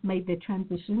have made their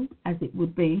transition, as it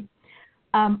would be,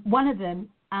 one of them,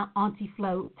 Auntie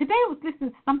Flo. Today I was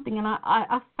listening to something, and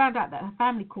I found out that her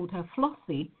family called her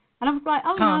Flossie. And I was like,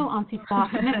 oh, no, Auntie Flo,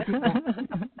 I never did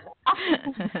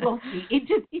that. Flossie. It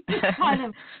just kind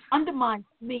of undermines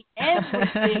me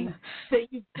everything that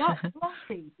you've got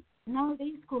Flossie. No, they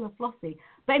used to call her Flossie.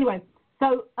 But anyway,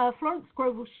 so Florence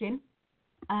Scovel Shinn,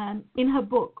 in her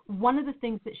book, one of the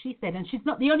things that she said, and she's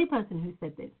not the only person who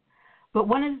said this, but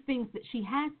one of the things that she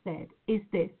has said is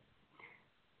this.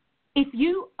 If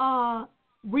you are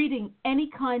reading any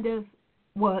kind of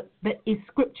work that is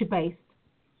scripture-based,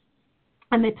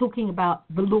 and they're talking about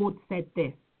the Lord said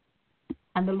this,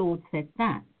 and the Lord said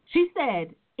that. She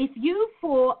said, if you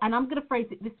and I'm going to phrase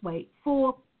it this way,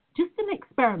 for just an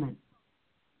experiment,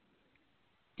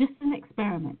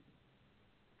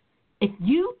 if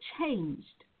you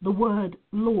changed the word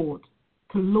Lord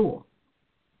to law,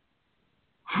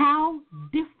 how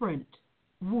different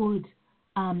would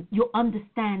your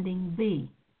understanding be?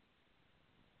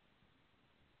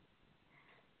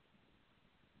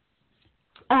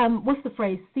 What's the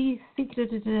phrase? See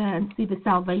and see the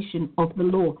salvation of the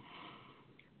law.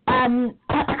 I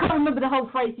can't remember the whole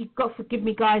phrase. You've got to forgive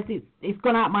me, guys. It's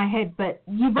gone out of my head. But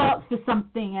you've asked for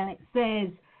something, and it says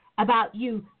about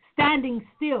you standing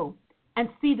still and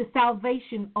see the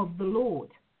salvation of the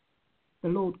Lord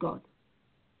God.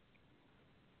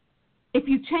 If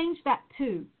you change that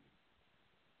to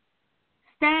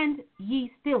stand you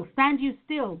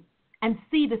still, and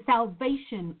see the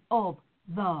salvation of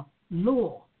the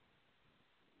law.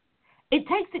 It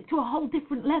takes it to a whole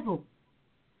different level.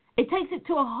 It takes it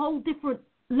to a whole different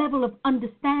level of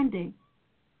understanding.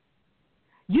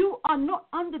 You are not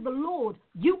under the Lord.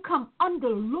 You come under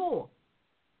law.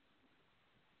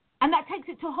 And that takes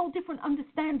it to a whole different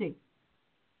understanding.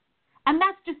 And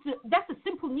that's a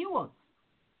simple nuance.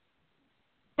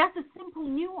 That's a simple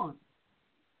nuance.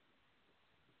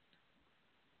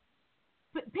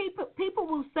 But people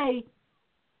will say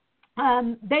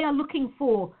they are looking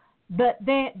for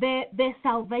their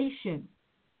salvation.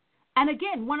 And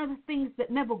again, one of the things that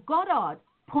Neville Goddard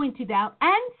pointed out,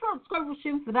 and Florence Scovel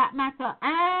Shinn for that matter,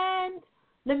 and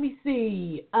let me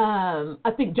see,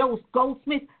 I think Joel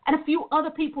Goldsmith and a few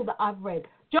other people that I've read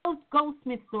Joe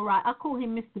Goldsmith's all right. I call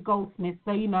him Mr. Goldsmith,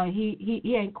 so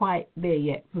he ain't quite there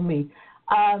yet for me.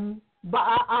 But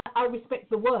I respect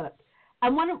the work.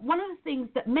 And one of the things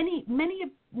that many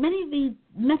of these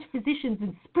metaphysicians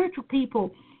and spiritual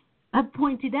people have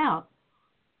pointed out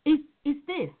is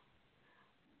this.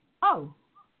 Oh,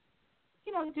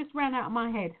 it just ran out of my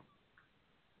head.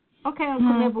 Okay,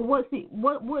 Uncle Neville, what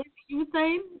you were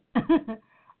saying?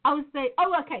 I would say,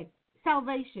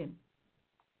 salvation.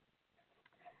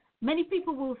 Many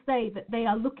people will say that they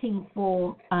are looking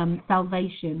for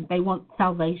salvation. They want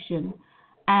salvation,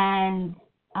 and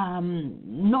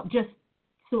not just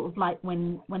sort of like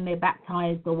when they're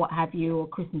baptized or what have you, or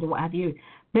christened or what have you.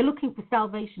 They're looking for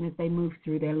salvation as they move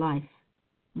through their life.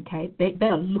 Okay, they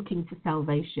are looking for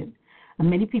salvation. And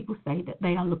many people say that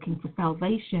they are looking for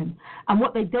salvation. And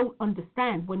what they don't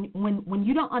understand, when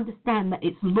you don't understand that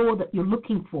it's law that you're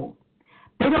looking for,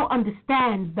 they don't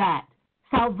understand that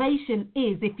salvation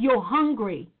is, if you're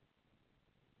hungry,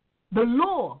 the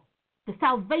law, the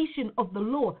salvation of the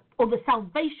Lord, or the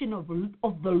salvation of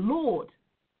the Lord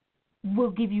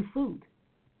will give you food.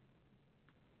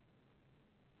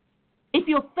 If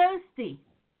you're thirsty,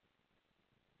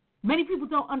 many people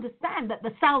don't understand that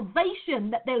the salvation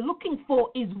that they're looking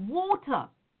for is water.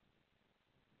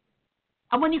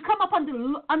 And when you come up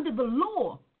under the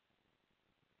law,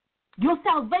 your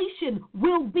salvation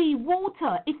will be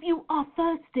water if you are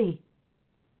thirsty.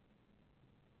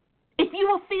 If you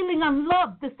are feeling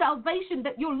unloved, the salvation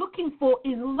that you're looking for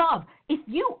is love. If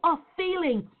you are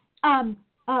feeling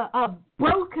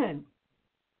broken,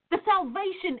 the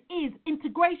salvation is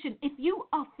integration. If you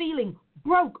are feeling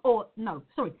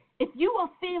if you are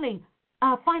feeling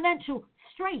financial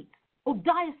straits or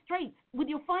dire straits with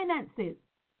your finances,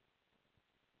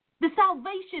 the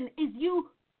salvation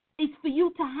is for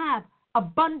you to have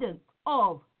abundance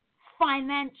of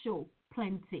financial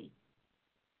plenty.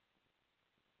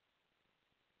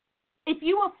 If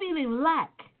you are feeling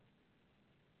lack,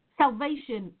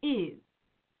 salvation is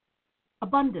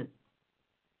abundance.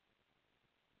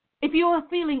 If you are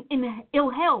feeling in ill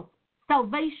health,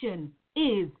 salvation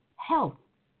is health.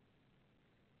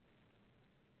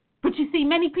 But you see,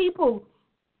 many people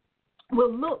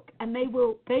will look and they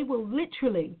will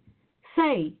literally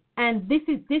say, and this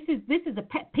is a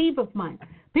pet peeve of mine.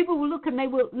 People will look and they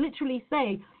will literally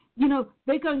say,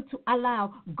 they're going to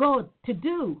allow God to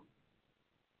do.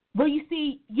 Well, you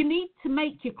see, you need to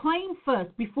make your claim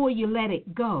first before you let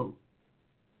it go.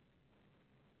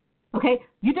 Okay?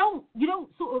 You don't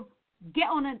sort of get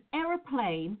on an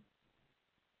airplane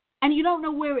and you don't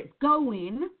know where it's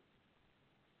going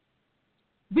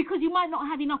because you might not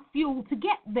have enough fuel to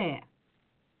get there.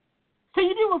 So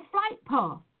you do a flight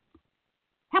path.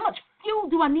 How much fuel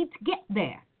do I need to get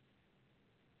there?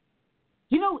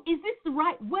 Is this the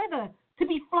right weather to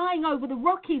be flying over the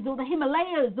Rockies or the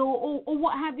Himalayas or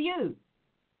what have you?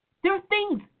 There are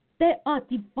things that are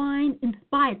divine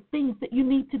inspired things that you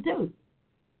need to do.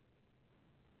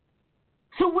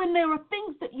 So when there are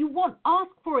things that you want,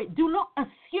 ask for it. Do not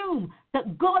assume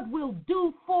that God will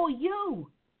do for you.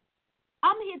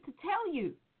 I'm here to tell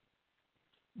you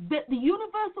that the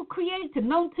universal creator,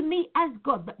 known to me as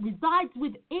God, that resides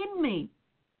within me,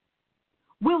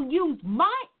 will use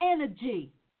my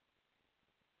energy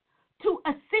to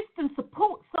assist and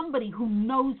support somebody who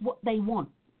knows what they want.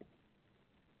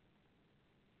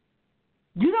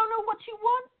 You don't know what you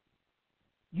want?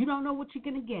 You don't know what you're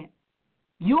going to get.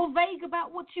 You're vague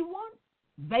about what you want?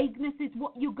 Vagueness is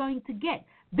what you're going to get.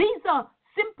 These are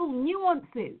simple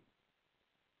nuances.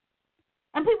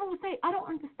 And people will say, I don't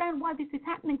understand why this is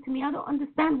happening to me. I don't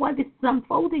understand why this is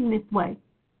unfolding this way.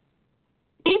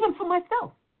 Even for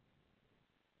myself.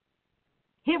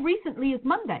 Here recently is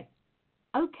Monday.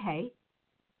 Okay,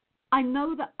 I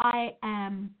know that I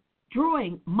am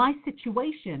drawing my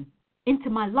situation into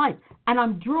my life. And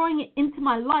I'm drawing it into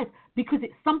my life because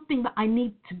it's something that I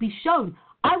need to be shown.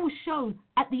 I was shown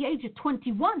at the age of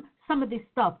 21 some of this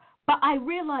stuff. But I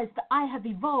realized that I have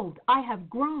evolved. I have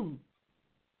grown.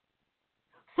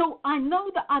 So I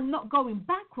know that I'm not going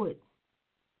backwards.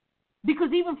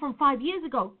 Because even from 5 years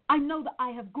ago, I know that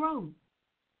I have grown.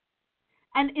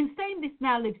 And in saying this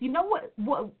now, Liv, you know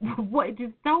what it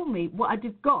just told me, what I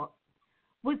just got,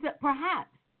 was that perhaps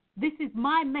this is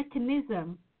my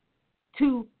mechanism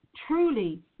to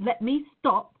truly let me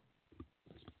stop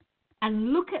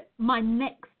and look at my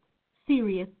next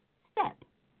serious step.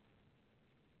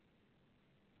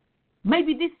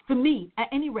 Maybe this, for me, at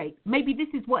any rate, maybe this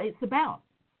is what it's about.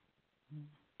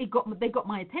 They got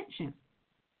my attention.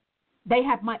 They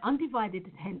have my undivided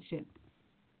attention.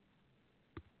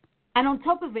 And on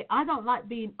top of it, I don't like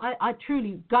being, I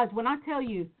truly, guys, when I tell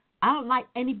you I don't like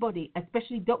anybody,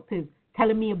 especially doctors,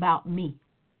 telling me about me.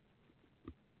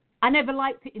 I never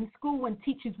liked it in school when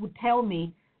teachers would tell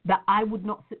me that I would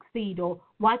not succeed, or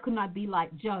why couldn't I be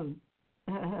like Joan?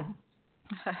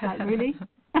 Like, really?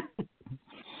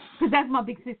 Because that's my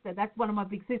big sister. That's one of my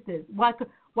big sisters. Why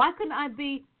couldn't I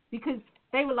be? Because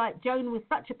they were like, Joan was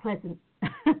such a pleasant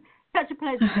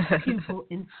pupil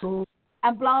in school,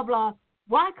 and blah blah.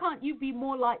 Why can't you be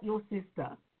more like your sister?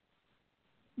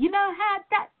 You know how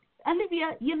that,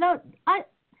 Olivia. You know,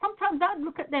 sometimes I'd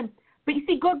look at them. But you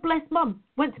see, God bless Mum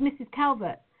went to Mrs.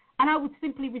 Calvert, and I would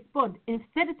simply respond.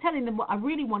 Instead of telling them what I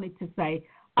really wanted to say,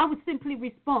 I would simply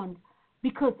respond,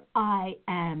 because I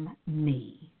am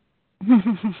me.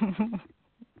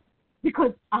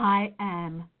 Because I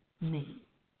am me.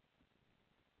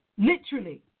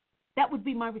 Literally, that would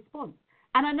be my response.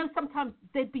 And I know sometimes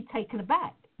they'd be taken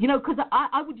aback, you know, because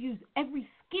I would use every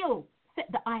skill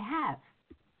set that I have.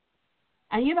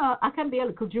 And, you know, I can be a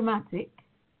little dramatic,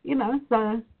 you know,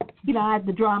 so, you know, I add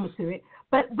the drama to it.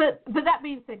 But that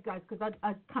being said, guys, because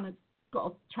I kind of got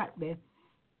off track there,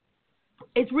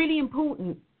 it's really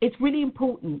important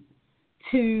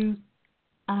to,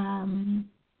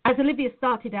 as Olivia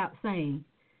started out saying,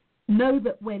 know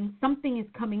that when something is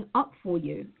coming up for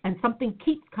you, and something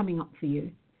keeps coming up for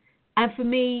you, and for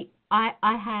me, I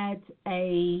had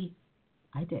I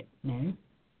don't know.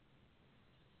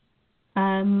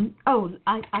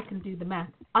 I can do the math.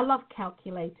 I love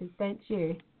calculators, don't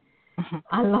you?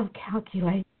 I love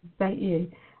calculators, don't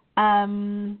you?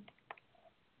 All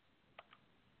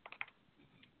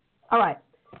right.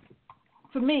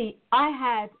 For me, I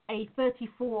had a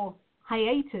 34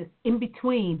 hiatus in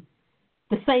between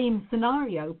the same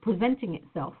scenario presenting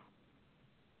itself.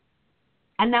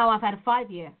 And now I've had a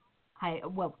 5-year,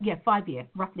 roughly a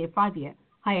 5-year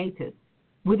hiatus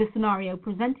with a scenario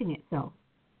presenting itself.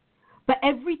 But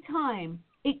every time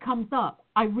it comes up,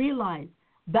 I realize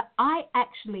that I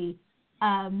actually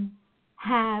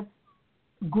have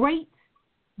great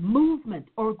movement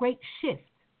or a great shift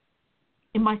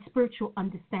in my spiritual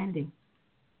understanding.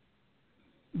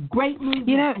 Great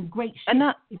movement and great shift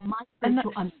in my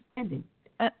spiritual understanding.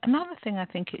 Another thing I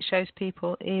think it shows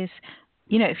people is,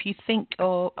 you know, if you think,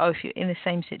 or if you're in the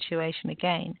same situation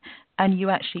again and you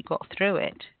actually got through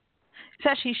it, it's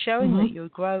actually showing that you're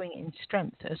growing in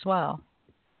strength as well.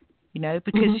 You know,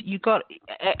 because you got,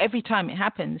 every time it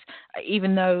happens,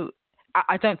 even though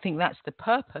I don't think that's the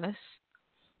purpose,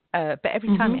 but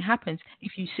every time it happens,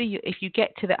 if you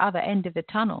get to the other end of the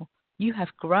tunnel, you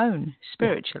have grown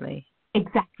spiritually.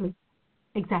 Exactly.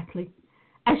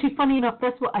 Actually, funny enough,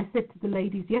 that's what I said to the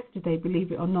ladies yesterday,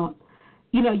 believe it or not.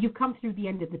 You know, you come through the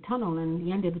end of the tunnel, and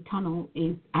the end of the tunnel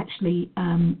is actually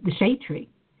the shade tree.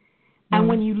 And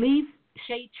when you leave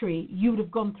shade tree, you would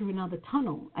have gone through another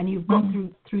tunnel, and you've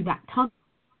gone through that tunnel.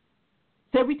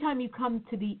 So every time you come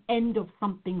to the end of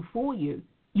something for you,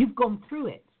 you've gone through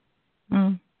it.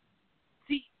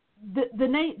 See, the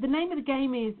name of the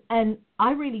game is, and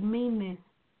I really mean this,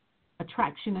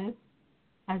 attractioners,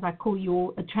 as I call you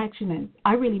all attractioners,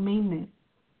 I really mean this.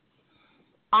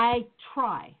 I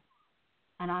try,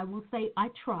 and I will say I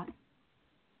try,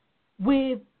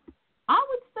 with, I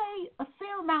would say, a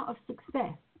fair amount of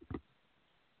success,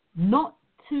 not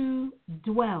to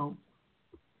dwell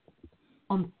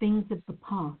on things of the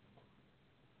past,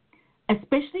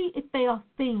 especially if they are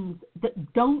things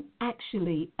that don't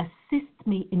actually assist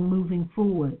me in moving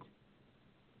forward.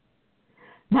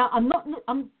 Now, I'm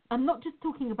not just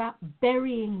talking about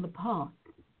burying the past,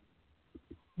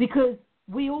 because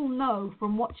we all know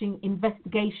from watching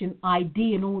Investigation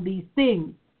ID and all these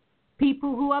things,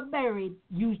 people who are buried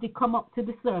usually come up to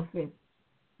the surface.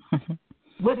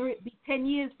 Whether it be 10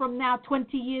 years from now,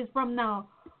 20 years from now,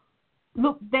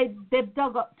 look, they've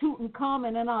dug up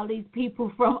Tutankhamun and all these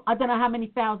people from I don't know how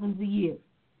many thousands of years.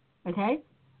 Okay?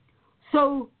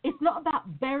 So it's not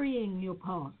about burying your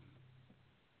past.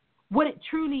 What it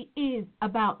truly is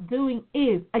about doing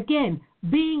is, again,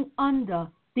 being under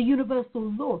the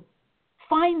universal law,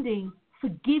 finding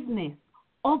forgiveness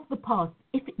of the past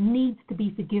if it needs to be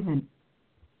forgiven.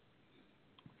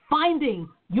 Finding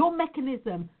your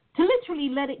mechanism to literally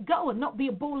let it go and not be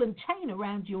a ball and chain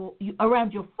around your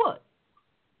foot.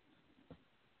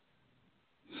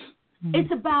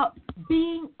 It's about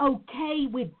being okay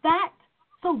with that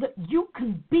so that you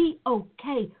can be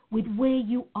okay with where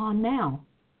you are now.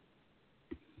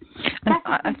 That's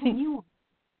I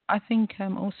think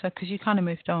also, because you kind of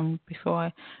moved on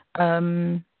before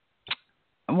when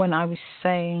I was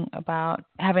saying about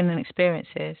having an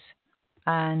experiences,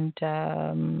 and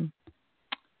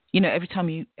you know, every time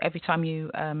you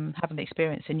have an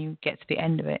experience and you get to the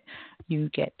end of it, you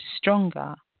get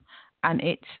stronger. and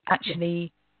it's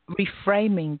actually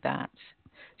reframing that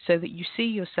so that you see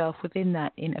yourself within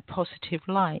that in a positive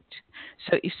light.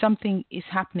 So if something is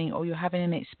happening or you're having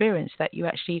an experience that you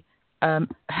actually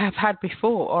have had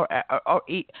before or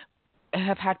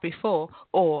have had before,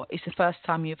 or it's the first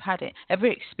time you've had it,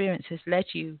 every experience has led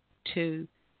you to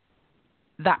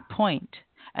that point,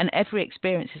 and every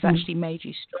experience has actually made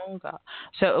you stronger.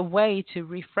 So a way to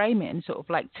reframe it and sort of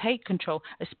like take control,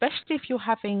 especially if you're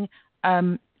having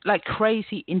like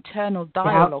crazy internal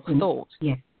dialogue thoughts,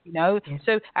 you know.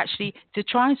 So actually to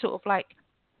try and sort of like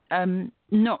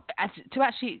not to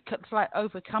actually like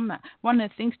overcome that. One of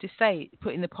the things to say,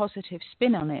 putting the positive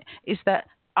spin on it, is that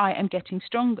I am getting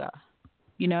stronger.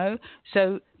 You know,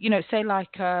 so you know, say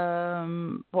like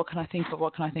what can I think of?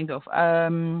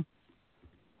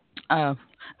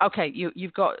 Okay,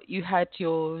 you had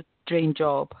your dream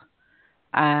job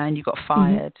and you got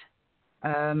fired.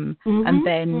 And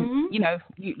then you know,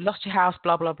 you lost your house,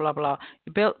 blah blah blah blah.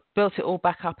 You built it all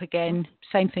back up again.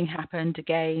 Same thing happened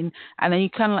again, and then you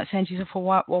kind of like saying to yourself,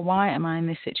 "Well, why am I in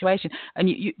this situation?" And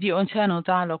your internal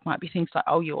dialogue might be things like,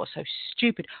 "Oh, you're so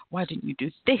stupid. Why didn't you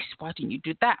do this? Why didn't you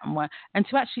do that?" And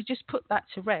to actually just put that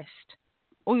to rest,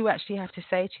 all you actually have to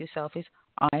say to yourself is,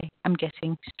 "I am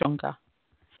getting stronger."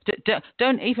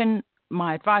 Don't even.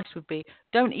 My advice would be,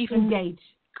 don't even engage.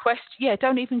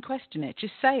 Don't even question it.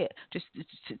 Just say it. Just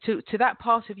to that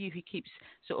part of you who keeps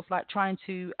sort of like trying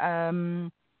to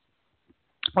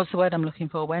what's the word I'm looking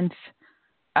for?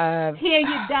 Tear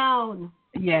you down.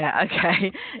 Yeah.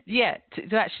 Okay. Yeah.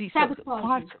 To actually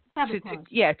sabotage.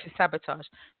 To sabotage.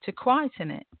 To quieten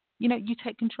it. You know, you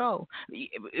take control.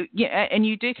 Yeah, and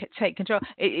you do take control.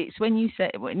 It's when you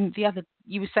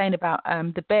were saying about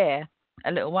the bear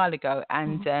a little while ago,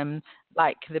 and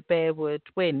like the bear would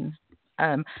win.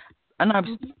 And I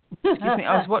was,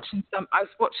 I was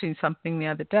watching something the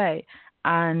other day,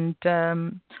 and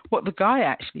what the guy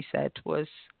actually said was,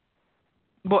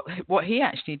 what he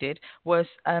actually did was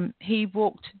he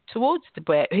walked towards the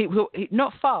bear. He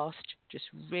not fast, just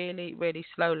really, really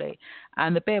slowly,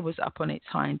 and the bear was up on its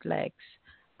hind legs,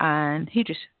 and he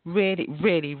just really,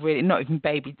 really, really, not even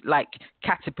baby, like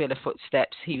caterpillar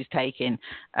footsteps he was taking,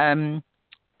 and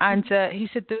he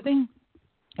said the thing,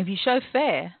 if you show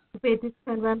fair.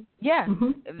 Yeah,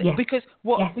 because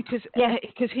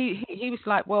he was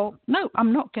like, well, no,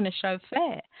 I'm not going to show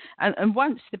fair. And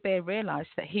once the bear realised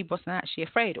that he wasn't actually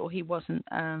afraid, or he wasn't,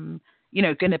 going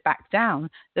to back down,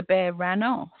 the bear ran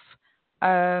off.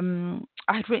 I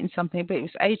had written something, but it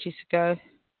was ages ago.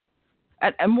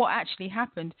 And what actually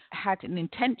happened had an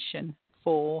intention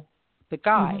for the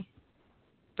guy,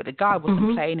 but the guy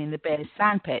wasn't playing in the bear's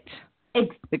sandpit.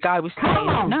 The guy was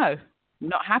saying, no,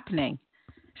 not happening.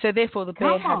 So therefore the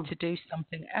bear had to do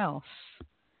something else.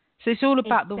 So it's all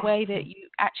about the way that you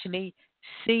actually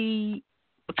see,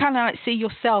 kind of like see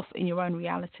yourself in your own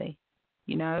reality.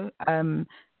 You know,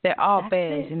 there are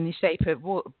bears in the shape of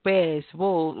bears,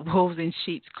 wolves in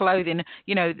sheep's clothing,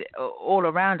 you know, all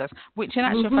around us, which in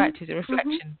actual fact is a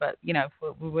reflection, but, you know,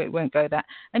 we won't go that.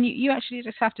 And you actually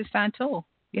just have to stand tall.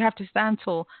 You have to stand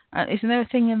tall. Isn't there a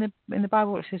thing in the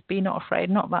Bible that says, be not afraid?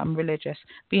 Not that I'm religious.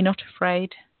 Be not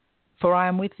afraid, for I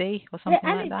am with thee, or something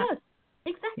like that. Does.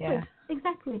 Exactly. Yeah.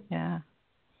 Exactly. Yeah.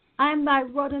 I am thy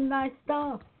rod and thy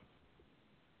staff.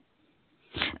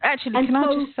 Actually, can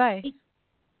I just say...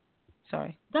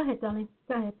 Sorry. Go ahead, darling.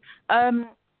 Go ahead.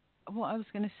 What I was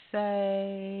going to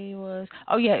say was...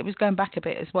 Oh, yeah, it was going back a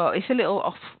bit as well. It's a little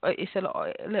off... It's a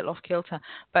little off kilter.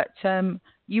 But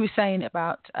you were saying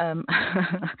about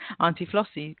Auntie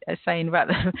Flossie saying about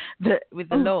with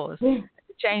the laws. Yeah.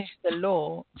 Change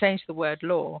the word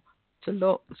law to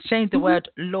law, change the word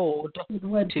Lord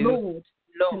to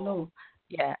law.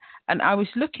 Yeah, and I was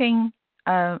looking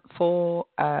for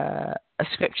a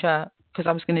scripture, because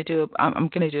I was going to do I'm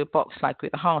going to do a box like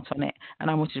with a heart on it,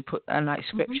 and I wanted to put like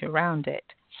scripture around it.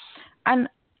 And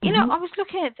you know, I was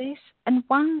looking at this, and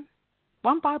one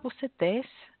Bible said this,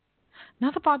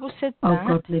 another Bible said that. Oh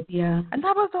God, Livia.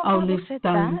 Another Bible said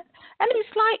that, and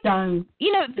it's like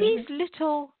you know, these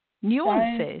little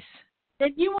nuances. The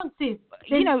nuances.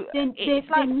 You know, it's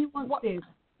like nuances.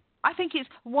 I think it's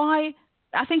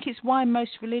why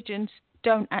most religions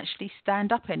don't actually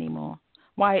stand up anymore.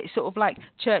 Why it's sort of like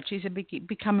churches are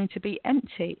becoming to be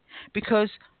empty, because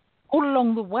all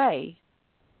along the way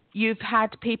you've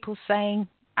had people saying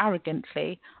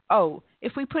arrogantly, "Oh,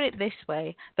 if we put it this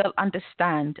way, they'll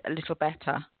understand a little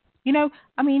better." You know,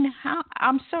 I mean,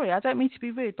 I'm sorry, I don't mean to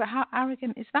be rude, but how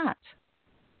arrogant is that?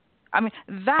 I mean,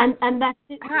 that and that's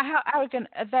it. How arrogant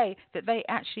are they that they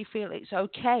actually feel it's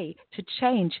okay to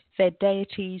change their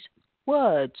deity's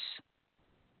words?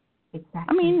 Exactly.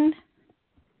 I mean,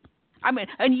 I mean,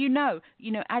 and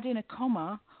adding a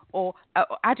comma or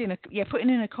putting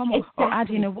in a comma Exactly. or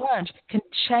adding a word can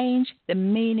change the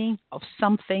meaning of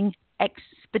something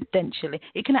exponentially.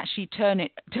 It can actually turn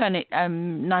it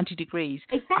 90 degrees,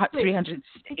 Exactly.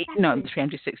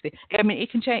 360. I mean,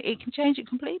 it can change it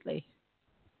completely.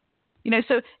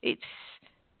 So it's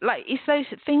those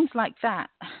things like that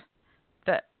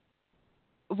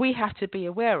we have to be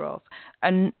aware of,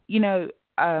 and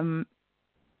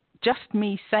just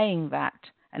me saying that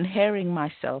and hearing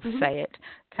myself say it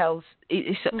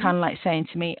it's kind of like saying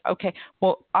to me, okay,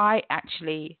 well, I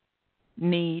actually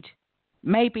need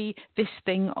maybe this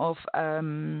thing of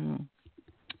the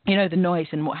noise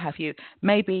and what have you.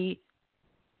 Maybe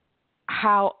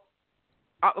how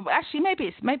actually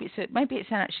maybe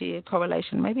it's actually a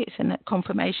correlation. Maybe it's a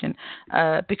confirmation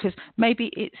because maybe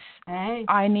it's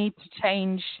I need to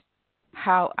change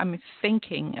how I'm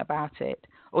thinking about it,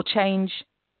 or change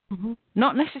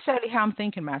not necessarily how I'm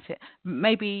thinking about it.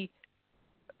 Maybe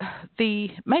the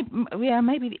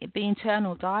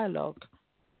internal dialogue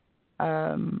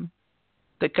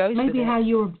that goes with it. Maybe how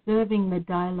you're observing the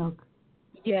dialogue.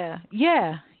 Yeah.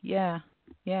 Maybe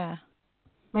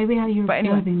how you're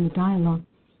observing the dialogue.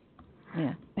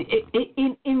 Yeah.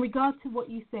 In regard to what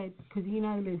you said, because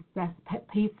Liz, that's a pet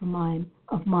peeve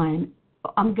of mine.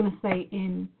 I'm going to say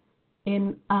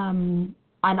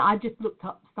and I just looked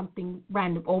up something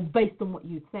random, or based on what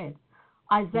you said.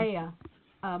 Isaiah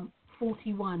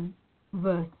 41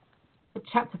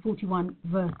 chapter 41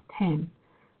 verse 10.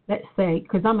 Let's say,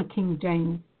 because I'm a King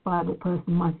James Bible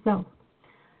person myself.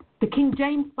 The King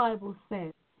James Bible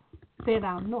says, "Fear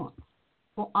thou not,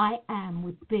 for I am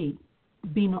with thee.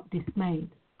 Be not dismayed.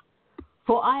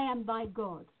 For I am thy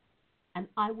God, and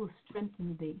I will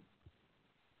strengthen thee.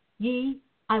 Yea,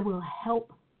 I will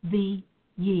help thee,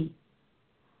 ye.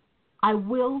 I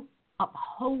will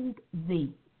uphold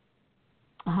thee."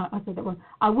 I said that one.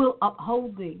 I will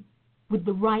uphold thee with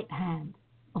the right hand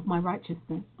of my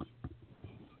righteousness.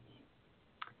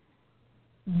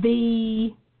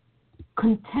 The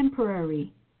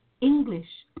contemporary English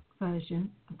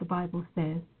version of the Bible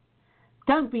says,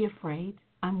 "Don't be afraid,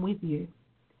 I'm with you.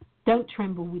 Don't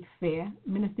tremble with fear."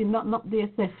 Minister, not there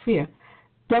says fear.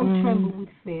 Don't tremble with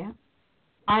fear.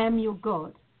 I am your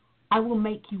God. I will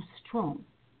make you strong.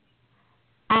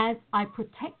 As I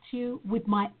protect you with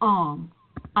my arm,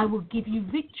 I will give you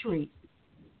victory.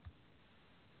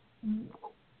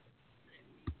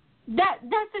 That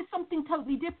says something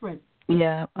totally different.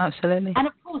 Yeah, absolutely. And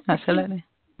of course, absolutely.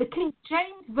 The King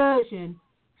James Version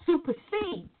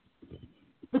supersedes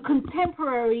the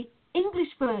contemporary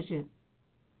English version.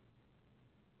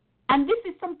 And this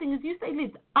is something, as you say,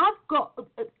 Liz, I've got,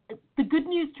 the Good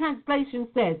News Translation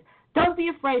says, "Don't be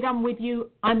afraid, I'm with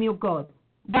you, I'm your God."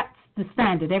 That's the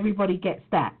standard. Everybody gets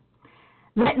that.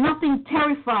 "Let nothing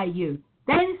terrify you."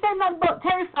 They didn't say nothing about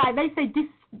terrify. They say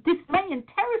dismay and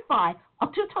terrify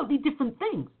are two totally different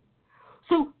things.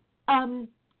 So,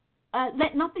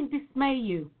 "Let nothing dismay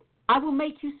you. I will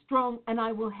make you strong and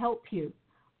I will help you.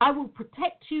 I will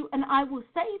protect you and I will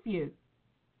save you."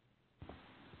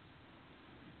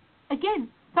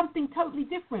 Again, something totally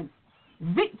different.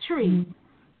 Victory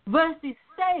versus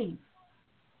save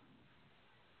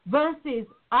versus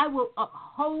 "I will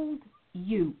uphold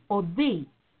you or thee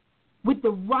with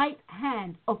the right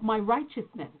hand of my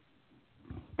righteousness."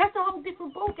 That's a whole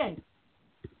different ballgame.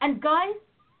 And guys,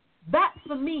 that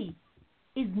for me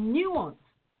is nuance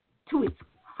to its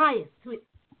highest, to its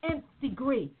nth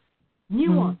degree.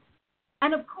 Nuance.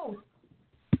 And of course,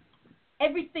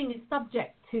 everything is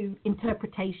subject to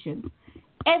interpretation.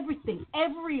 Everything,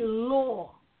 every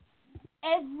law,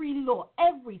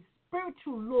 every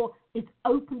spiritual law is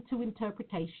open to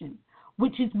interpretation,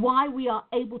 which is why we are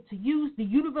able to use the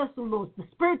universal laws, the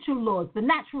spiritual laws, the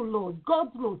natural laws,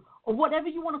 God's laws, or whatever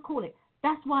you want to call it.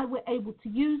 That's why we're able to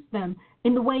use them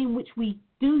in the way in which we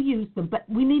do use them. But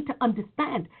we need to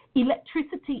understand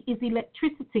electricity is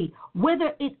electricity.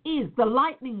 Whether it is the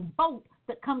lightning bolt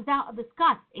that comes out of the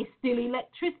sky, it's still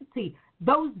electricity.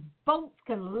 Those bolts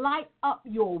can light up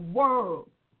your world.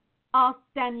 Ask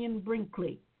Daniel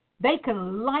Brinkley. They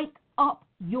can light up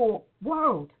your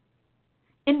world.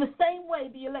 In the same way,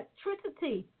 the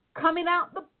electricity coming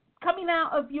out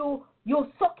of your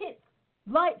socket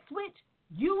light switch,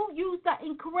 you use that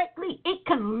incorrectly, it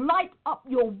can light up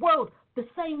your world the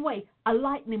same way a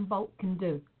lightning bolt can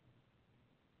do.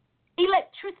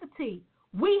 Electricity.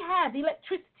 We have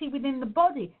electricity within the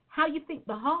body. How you think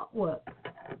the heart works?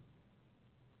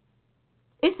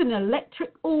 It's an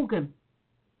electric organ.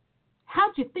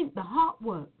 How do you think the heart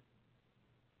works?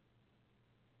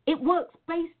 It works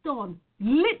based on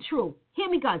literal, hear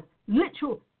me guys,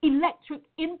 literal electric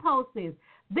impulses.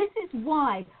 This is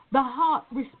why the heart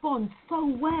responds so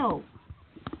well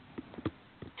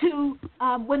to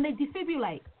when they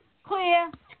defibrillate.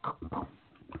 Clear.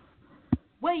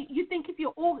 Well, you think if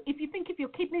your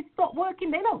kidneys stop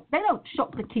working, they don't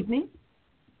shock the kidney.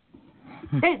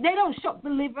 They don't shock the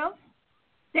liver.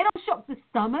 They don't shock the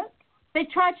stomach. They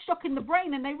tried shocking the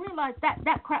brain and they realized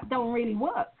that crap don't really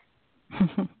work.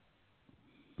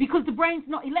 Because the brain's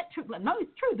not electric. No,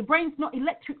 it's true. The brain's not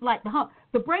electric like the heart.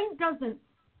 The brain doesn't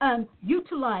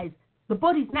utilize the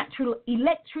body's natural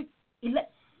electric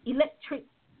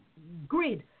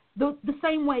grid the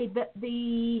same way that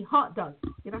the heart does.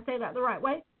 Did I say that the right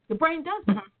way? The brain doesn't.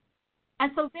 Mm-hmm.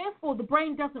 And so therefore the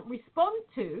brain doesn't respond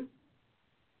to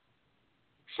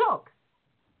shock.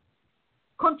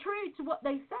 Contrary to what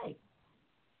they say.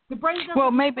 The brain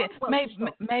doesn't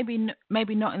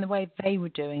maybe not in the way they were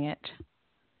doing it.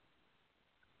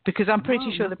 Because I'm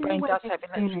pretty sure the brain does have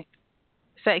electric.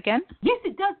 Say it again? Yes,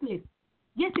 it does, Liz.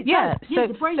 Yes, it does. Yes,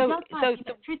 the brain does have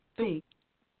electricity.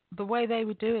 The way they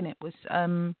were doing it was,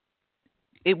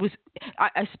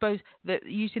 I suppose that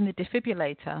using the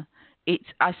defibrillator, it's,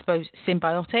 I suppose,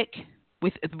 symbiotic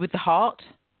with the heart.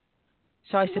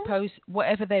 So I suppose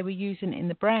whatever they were using in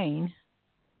the brain,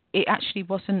 it actually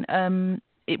wasn't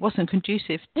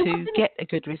conducive to get a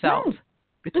good result. No,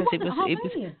 because it was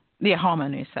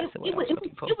harmonious. That's the word I was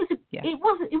looking for. It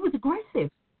was aggressive.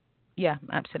 Yeah,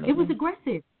 absolutely. It was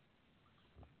aggressive.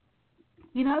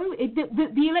 You know,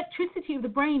 the electricity of the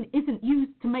brain isn't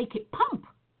used to make it pump.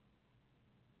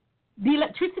 The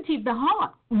electricity of the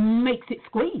heart makes it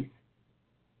squeeze.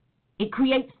 It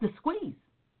creates the squeeze.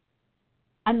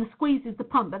 And the squeeze is the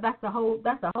pump, but that's a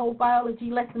whole biology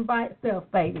lesson by itself,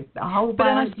 baby. The whole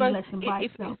biology lesson by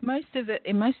itself. Most of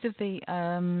the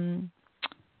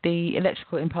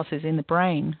electrical impulses in the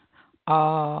brain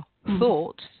are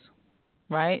thoughts,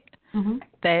 right? Mm-hmm.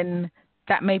 Then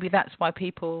that's why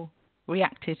people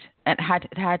reacted and had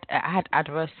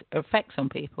adverse effects on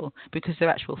people, because their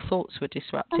actual thoughts were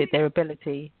disrupted, their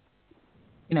ability,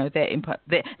 their input,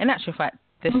 in actual fact,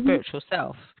 their spiritual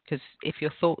self. Because if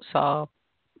your thoughts are,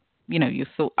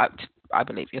 I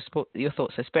believe your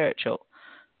thoughts are spiritual.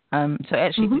 So it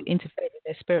actually interfered with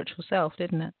their spiritual self,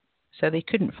 didn't it? So they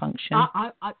couldn't function.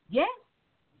 Yeah,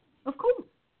 of course.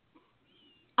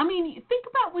 I mean, think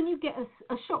about when you get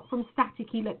a shock from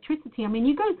static electricity. I mean,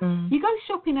 you go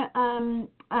shopping at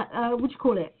what do you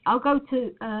call it? I'll go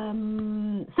to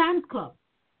Sam's Club,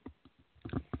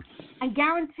 and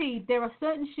guaranteed there are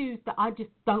certain shoes that I just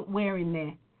don't wear in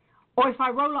there. Or if I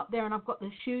roll up there and I've got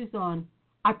the shoes on,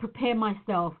 I prepare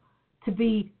myself to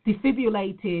be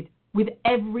defibrillated with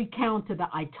every counter that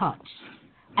I touch.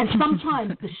 And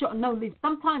sometimes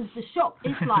sometimes the shock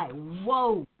is like,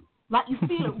 whoa. Like you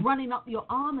feel it running up your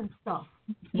arm and stuff,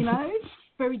 It's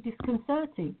very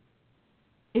disconcerting.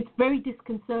 It's very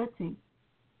disconcerting,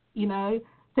 So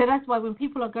that's why when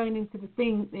people are going into the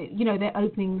thing, they're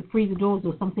opening the freezer doors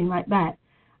or something like that,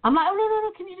 I'm like, oh,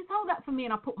 no, can you just hold that for me?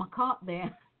 And I put my cart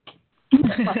there.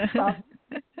 Then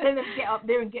they get up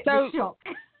there and get the shock.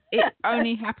 It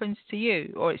only happens to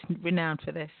you, or it's renowned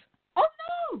for this? Oh,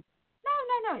 no.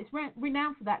 It's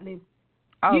renowned for that, Liz.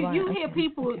 Oh, you hear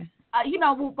people... Okay.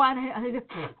 Walk by and I go,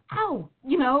 ow,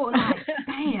 like,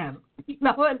 damn,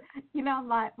 I'm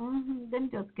like, then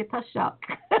just get a shock.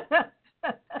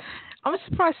 I'm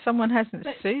surprised someone hasn't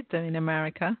sued them in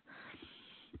America.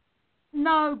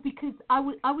 No, because I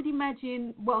would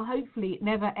imagine, well, hopefully it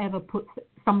never ever puts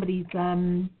somebody's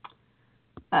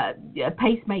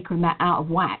pacemaker and that out of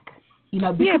whack,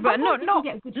 Yeah, but not.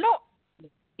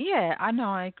 Yeah, I know,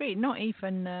 I agree. Not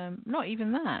even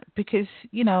that, because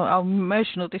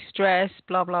emotional distress,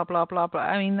 blah blah blah blah blah.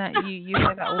 I mean that you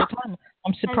hear that all the time.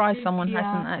 I'm surprised someone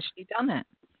hasn't actually done it.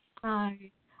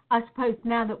 I suppose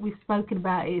now that we've spoken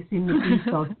about it, it's in the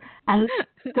ethos. And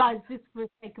guys, just for the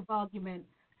sake of argument,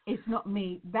 it's not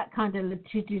me. That kind of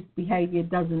litigious behaviour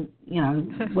doesn't,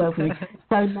 work for me.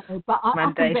 So no, but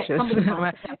I can bet somebody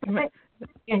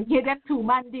yeah, them too,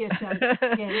 mandious.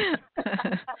 Yeah.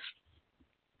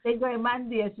 They go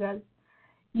mandious.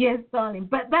 Yes, darling.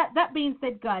 But that being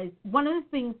said, guys, one of the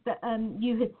things that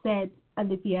you had said,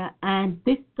 Olivia, and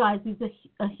this, guys, is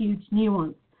a huge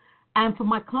nuance. And for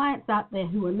my clients out there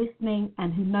who are listening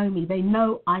and who know me, they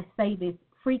know I say this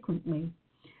frequently.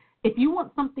 If you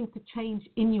want something to change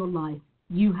in your life,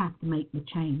 you have to make the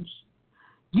change.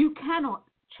 You cannot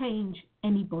change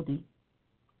anybody.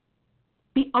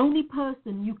 The only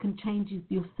person you can change is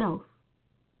yourself.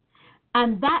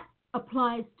 And that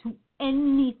applies to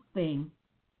anything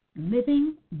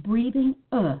living, breathing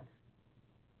earth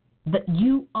that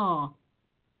you are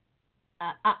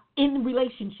in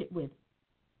relationship with.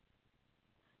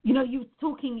 You know, you were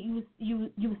talking.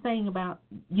 You were saying about,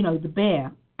 you know, the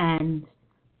bear and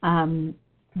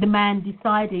the man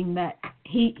deciding that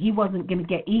he wasn't going to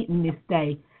get eaten this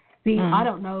day. See, I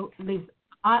don't know, Liz.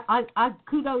 I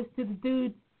kudos to the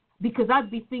dude, because I'd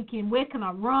be thinking, where can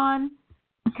I run?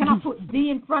 Can I put D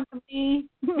in front of me?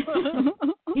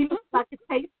 He looks like a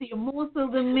tastier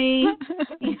morsel than me.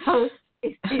 You know,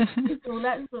 it's all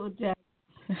that sort of jazz.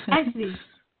 Actually,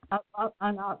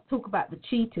 I'll talk about the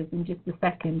cheetahs in just a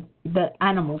second. The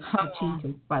animals, the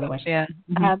cheetahs, by the way. Yeah.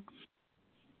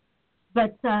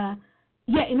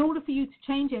 In order for you to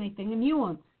change anything, a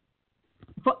nuance.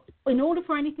 In order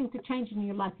for anything to change in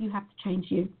your life, you have to change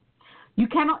you. You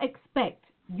cannot expect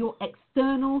your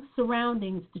external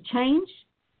surroundings to change,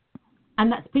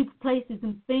 and that's people, places,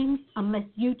 and things, unless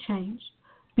you change.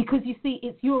 Because you see,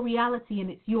 it's your reality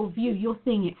and it's your view. You're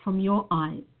seeing it from your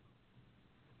eyes.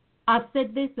 I've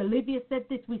said this, Olivia said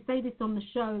this, we say this on the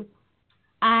show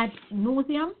ad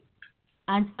nauseum,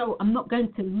 and so I'm not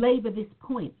going to labor this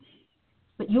point,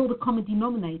 but you're the common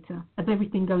denominator of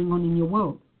everything going on in your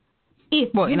world.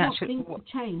 If you're not things to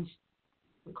change,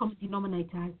 the common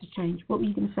denominator has to change. What were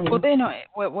you going to say? Well, they're not.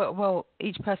 Well,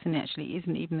 each person actually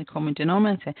isn't even the common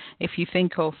denominator. If you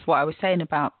think of what I was saying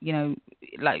about, you know,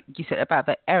 like you said about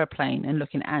the aeroplane and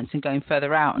looking at ants and going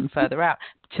further out and further out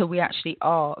till we actually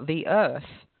are the Earth.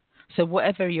 So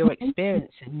whatever you're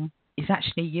experiencing is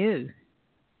actually you.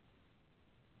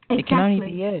 Exactly. It can only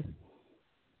be you.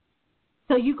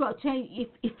 So you got to change.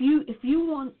 If you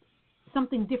want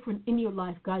something different in your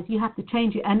life, guys, you have to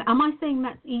change it. And am I saying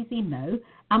that's easy? No.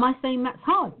 Am I saying that's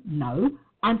hard? No.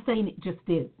 I'm saying it just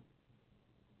is.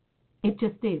 It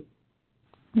just is.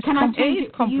 Can I change it? It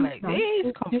is complex. No. It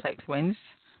is complex, Wins.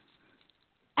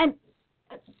 And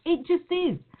it just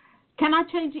is. Can I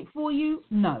change it for you?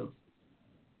 No.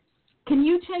 Can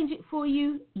you change it for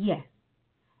you? Yes.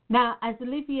 Now, as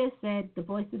Olivia said, the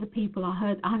voice of the people,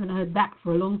 I haven't heard that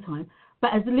for a long time.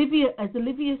 But as Olivia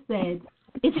said,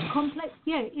 is it complex?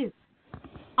 Yeah, it is.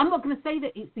 I'm not going to say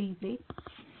that it's easy,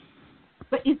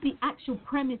 but is the actual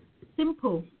premise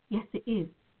simple? Yes, it is.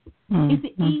 Is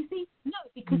it easy? No,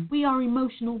 because we are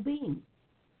emotional beings.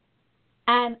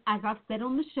 And as I've said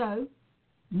on the show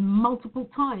multiple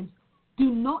times,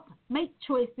 do not make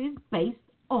choices based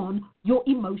on your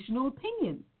emotional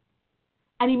opinions.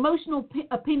 And emotional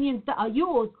opinions that are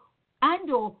yours and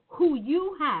or who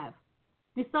you have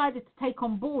decided to take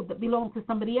on board that belong to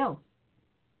somebody else.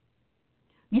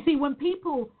 You see, when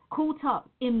people caught up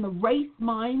in the race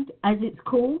mind, as it's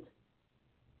called,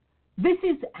 this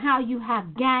is how you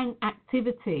have gang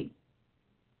activity.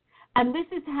 And this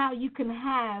is how you can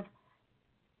have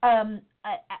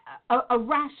a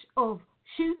rash of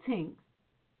shootings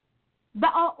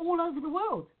that are all over the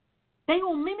world. They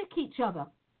all mimic each other.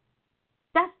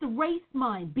 That's the race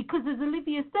mind. Because as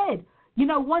Olivia said, you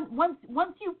know,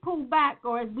 once you pull back,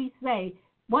 or as we say,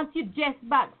 once you jest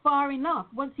back far enough,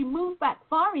 once you move back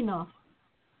far enough,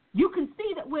 you can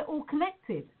see that we're all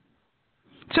connected.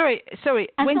 Sorry.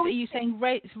 When are you saying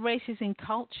race is in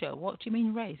culture? What do you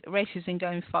mean race? Race is in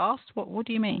going fast? What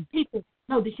do you mean? People.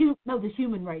 No, the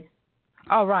human race.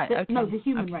 Oh, right. Okay. No, the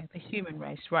human race. The human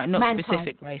race, right? Not mankind.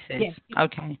 Specific races. Yes.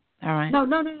 Okay. All right. No.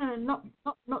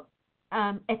 Not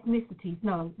ethnicities.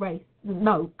 No, race.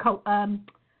 No,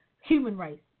 human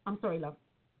race. I'm sorry, love.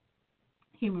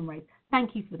 Human race.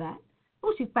 Thank you for that.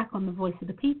 Oh, she's back on the voice of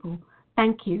the people.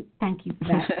 Thank you for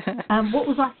that. What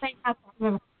was I saying? I can't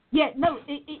remember. Yeah, no,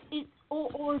 it's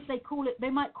or as they call it, they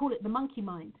might call it the monkey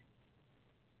mind.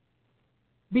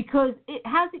 Because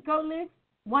how's it go, Liz?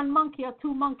 One monkey or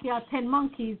two monkey or 10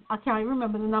 monkeys, I can't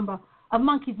remember the number of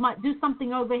monkeys, might do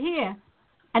something over here,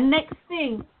 and next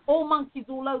thing, all monkeys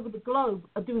all over the globe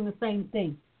are doing the same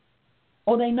thing,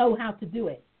 or they know how to do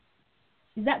it.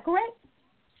 Is that correct?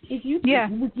 If you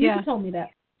told me that.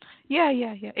 Yeah.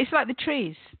 It's like the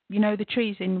trees. You know, the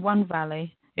trees in one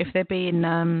valley, if they're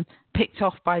being picked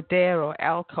off by deer or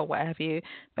elk or what have you,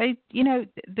 they, you know,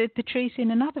 the trees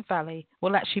in another valley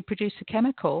will actually produce a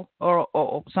chemical or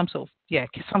some sort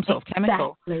of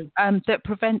chemical that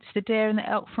prevents the deer and the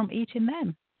elk from eating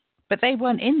them. But they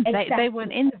weren't in they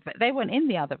weren't in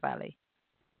the other valley.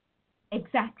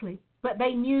 Exactly. But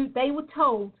they were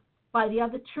told by the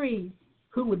other trees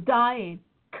who were dying,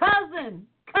 cuz,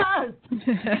 they're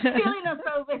killing us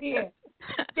over here.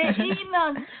 They're eating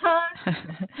us, cuz.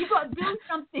 You got to do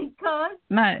something, cuz.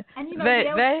 No. And you know,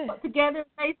 they got together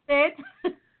and they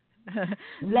said,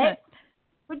 let's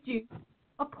produce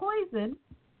a poison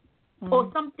or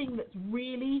something that's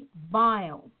really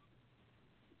vile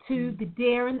to the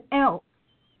deer and elk,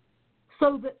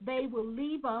 so that they will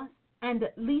leave us and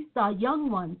at least our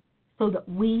young ones, so that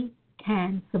we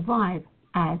can survive.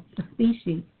 as a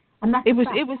species. And that's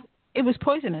it was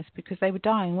poisonous because they were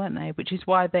dying, weren't they? Which is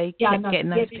why they kept getting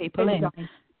those people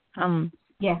in.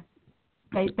 Yeah,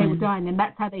 they were dying, and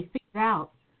that's how they figured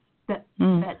out that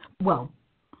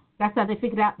that's how they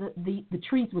figured out that the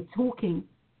trees were talking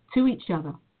to each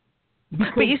other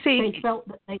because but you see, they felt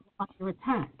that they were under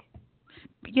attack.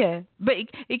 Yeah, but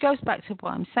it goes back to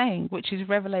what I'm saying, which is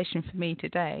revelation for me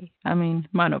today. I mean,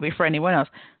 might not be for anyone else.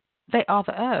 They are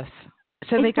the earth,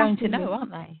 so they're going to know,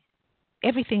 aren't they?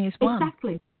 Everything is one.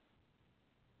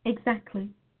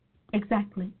 Exactly.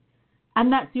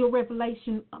 And that's your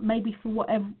revelation, maybe for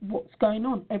what's going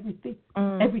on.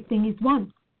 Everything is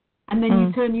one. And then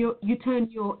you turn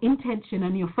your intention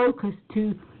and your focus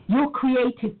to your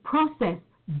creative process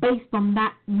based on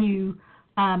that new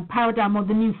paradigm or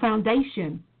the new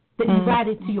foundation that you've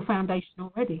added to your foundation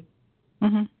already.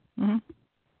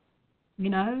 You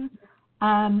know?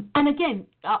 And again,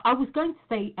 I was going to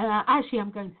say, actually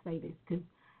I'm going to say this because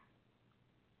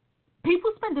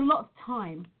people spend a lot of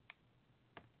time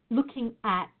looking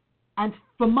at, and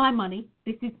for my money,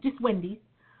 this is just Wendy's,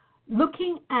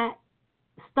 looking at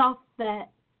stuff that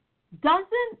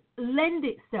doesn't lend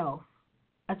itself,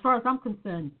 as far as I'm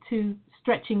concerned, to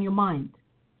stretching your mind.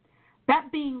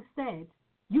 That being said,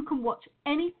 you can watch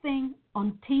anything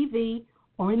on TV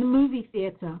or in the movie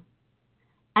theater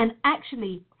and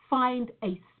actually find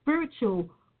a spiritual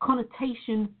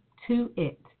connotation to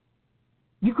it.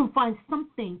 You can find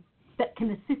something that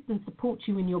can assist and support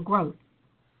you in your growth.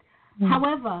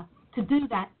 However, to do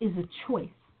that is a choice.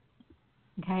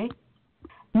 Okay?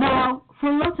 Now, for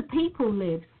a lot of people,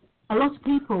 a lot of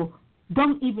people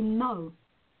don't even know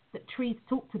that trees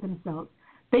talk to themselves.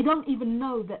 They don't even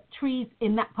know that trees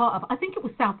in that part of, I think it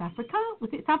was South Africa. Was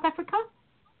it South Africa?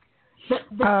 The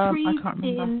trees I can't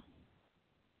remember.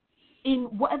 in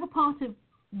whatever part of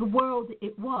the world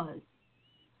it was,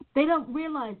 they don't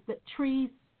realize that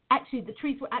the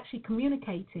trees were actually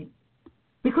communicating,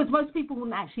 because most people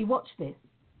wouldn't actually watch this.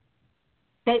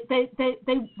 They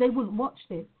wouldn't watch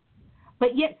this,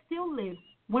 but yet still live.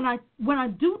 When I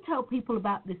do tell people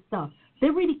about this stuff,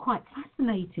 they're really quite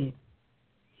fascinated.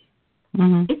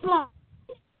 It's like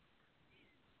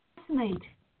fascinating.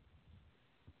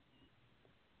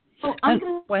 So I'm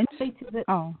going to say to that.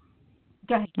 Oh,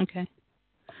 go ahead. Okay.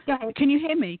 Go ahead. Can you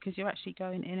hear me? Because you're actually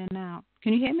going in and out.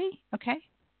 Can you hear me? Okay.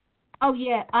 Oh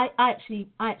yeah, I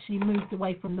actually moved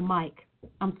away from the mic.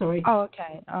 I'm sorry. Oh,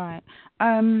 okay. All right.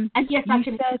 And yes, I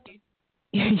can.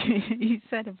 You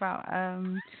said about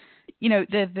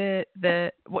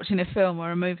the watching a film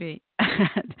or a movie,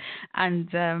 and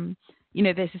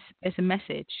there's a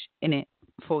message in it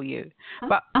for you.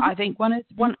 But I think one of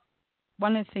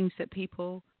the things that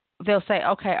people, they'll say,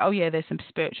 okay, oh yeah, there's some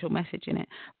spiritual message in it.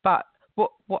 But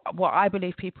what I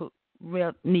believe people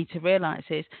need to realize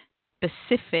is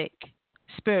specific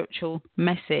spiritual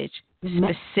message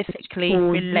specifically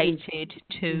related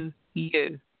to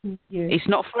you. It's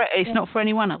not for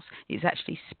anyone else. It's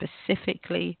actually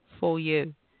specifically for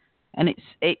you, and it's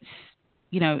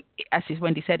as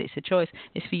Wendy said, it's a choice.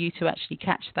 It's for you to actually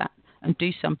catch that and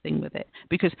do something with it.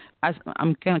 Because as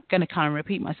I'm going to kind of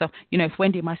repeat myself, if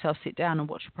Wendy and myself sit down and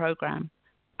watch a program,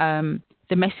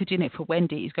 the message in it for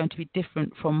Wendy is going to be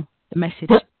different from the message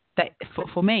that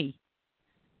for me.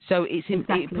 So it's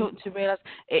important to realize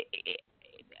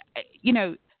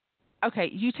okay,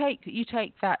 you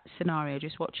take that scenario,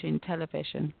 just watching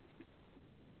television.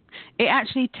 It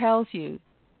actually tells you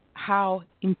how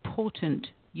important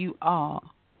you are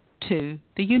to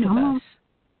the universe.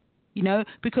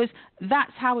 Because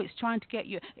that's how it's trying to get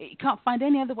you. It can't find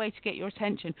any other way to get your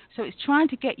attention. So it's trying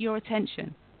to get your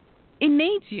attention. It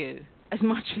needs you as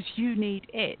much as you need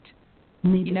it.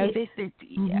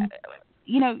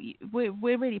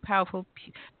 We're really powerful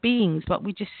beings, but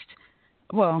we've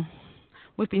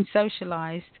been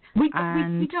socialized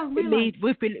and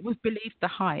we've believed the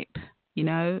hype.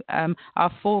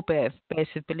 Our forebears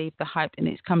have believed the hype, and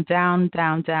it's come down.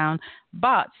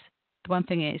 But the one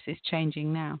thing is, it's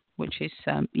changing now, which is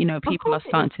people are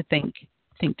starting to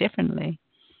think differently.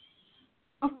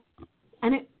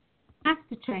 And it has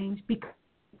to change because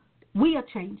we are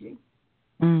changing.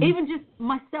 Even just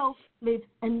myself, Liv,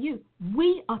 and you,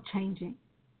 we are changing.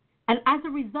 And as a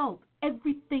result,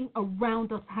 everything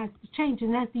around us has to change.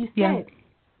 And as you said,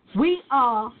 we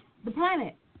are the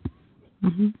planet.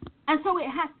 And so it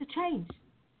has to change.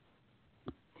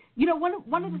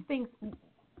 One of the things,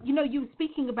 you were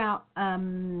speaking about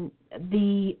the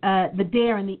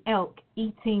deer and the elk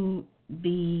eating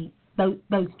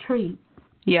those trees.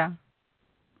 Yeah.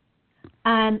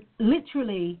 And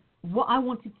literally, what I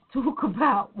wanted to talk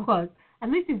about was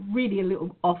and this is really a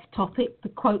little off topic, to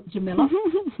quote Jamila.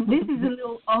 This is a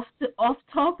little off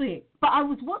topic. But I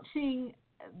was watching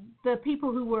the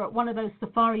people who were at one of those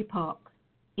safari parks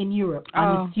in Europe.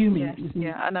 I'm assuming. Yes.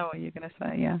 Yeah, I know what you're going to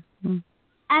say. Yeah. Mm.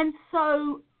 And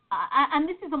so, and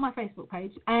this is on my Facebook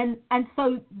page, and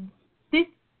so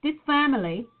this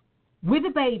family with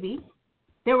a baby,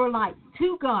 there were like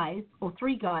 2 guys or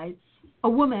 3 guys, a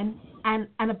woman and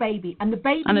a baby, and the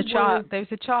baby and a child. There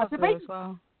was a child there as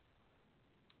well.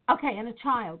 Okay, and a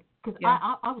child, because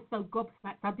I was so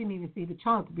gobsmacked I didn't even see the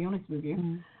child, to be honest with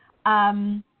you.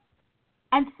 Mm.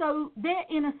 And so they're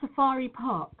in a safari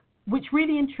park, which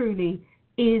really and truly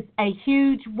is a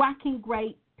huge, whacking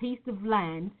great piece of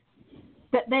land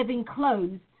that they've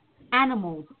enclosed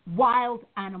animals, wild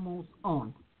animals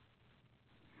on.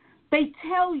 They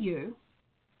tell you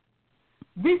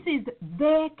this is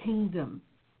their kingdom.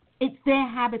 It's their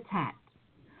habitat.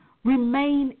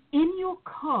 Remain in your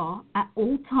car at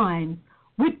all times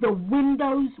with the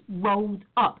windows rolled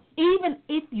up. Even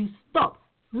if you stop,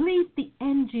 leave the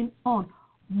engine on.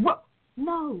 What?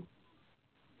 No.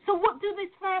 So what do this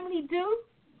family do?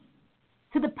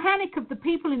 To the panic of the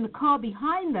people in the car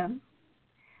behind them,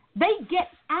 they get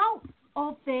out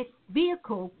of their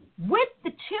vehicle with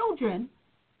the children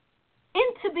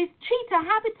into this cheetah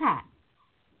habitat.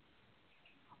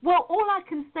 Well, all I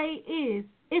can say is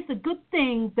it's a good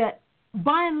thing that,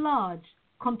 by and large,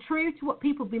 contrary to what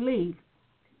people believe,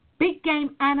 big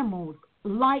game animals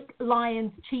like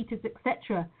lions, cheetahs,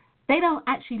 etc., they don't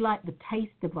actually like the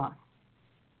taste of us.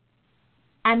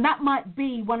 And that might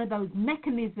be one of those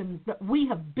mechanisms that we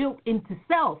have built into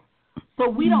self, so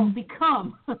we don't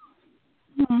become That's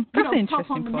an top on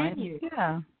interesting the point. menu.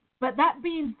 Yeah. But that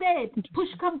being said, push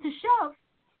come to shove,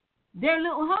 they're a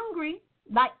little hungry,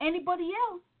 like anybody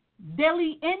else. They'll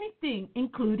eat anything,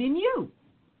 including you.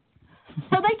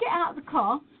 So they get out of the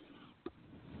car,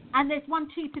 and there's one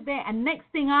cheetah there, and next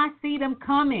thing I see them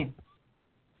coming.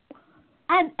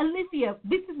 And Olivia,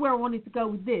 this is where I wanted to go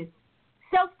with this.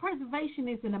 Self-preservation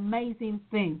is an amazing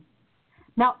thing.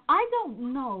 Now, I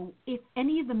don't know if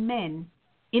any of the men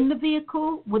in the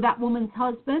vehicle were that woman's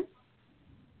husband,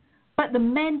 but the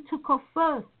men took off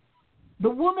first. The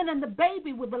woman and the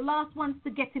baby were the last ones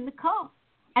to get in the car.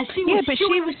 And she was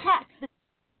shooing the cat.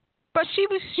 But she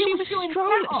was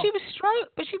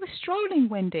strolling,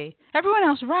 Wendy. Everyone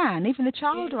else ran, even the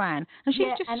child ran, and she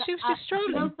was just strolling.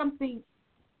 You know something?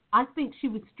 I think she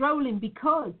was strolling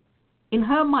because, in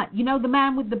her mind, you know the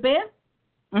man with the beard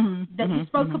that you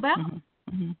spoke about.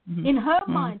 In her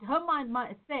mind might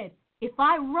have said, "If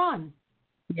I run,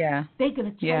 they're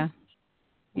gonna chase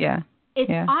me.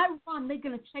 If I run, they're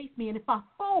gonna chase me, and if I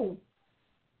fall."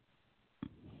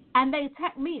 And they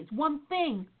attack me, it's one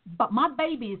thing, but my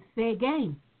baby is fair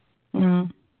game. Because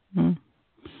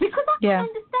I can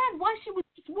understand why she was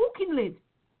just walking, Liz.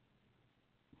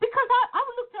 Because I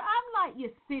looked at her, I'm like,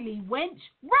 you silly wench,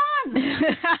 run!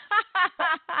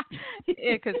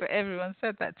 Yeah, because everyone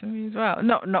said that to me as well.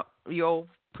 Not your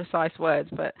precise words,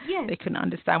 but they couldn't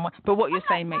understand why. But what you're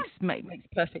saying makes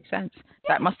perfect sense.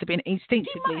 That must have been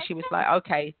instinctively, she was like,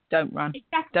 okay, don't run.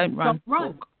 Exactly. Don't run.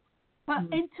 Walk. Her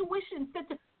intuition said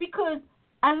to, because,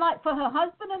 and like for her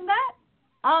husband and that,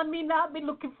 I mean, I've been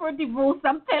looking for a divorce,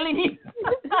 I'm telling you.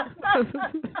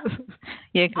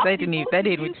 Yeah, because they didn't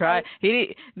even try.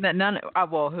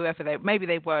 Whoever maybe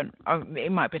they weren't,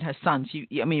 it might have been her sons.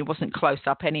 I mean, it wasn't close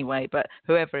up anyway, but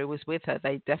whoever was with her,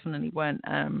 they definitely weren't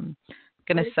going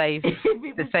to save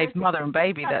mother and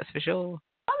baby, that's for sure.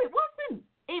 Oh, it wasn't.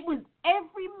 It was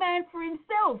every man for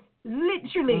himself,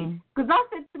 literally. Because I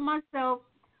said to myself,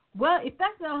 well, if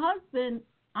that's her husband,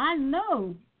 I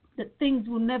know that things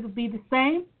will never be the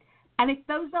same. And if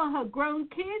those are her grown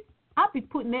kids, I'll be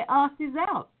putting their asses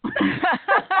out.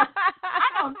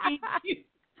 I don't need you.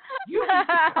 You need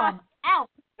to come out.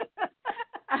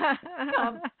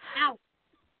 Come out.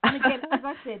 And again, as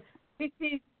I said, this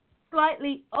is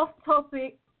slightly off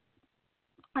topic,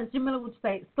 as Jamila would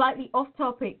say, slightly off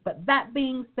topic. But that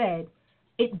being said,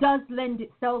 it does lend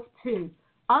itself to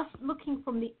us looking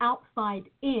from the outside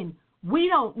in. We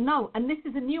don't know, and this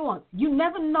is a nuance. You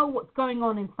never know what's going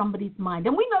on in somebody's mind,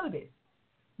 and we know this.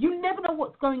 You never know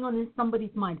what's going on in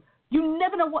somebody's mind. You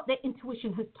never know what their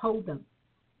intuition has told them.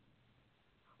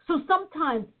 So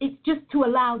sometimes it's just to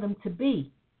allow them to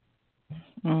be.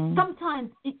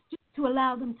 Sometimes it's just to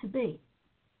allow them to be.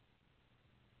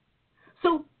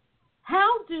 So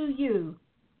how do you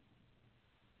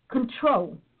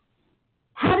control?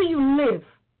 How do you live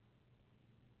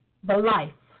the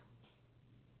life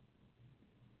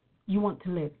you want to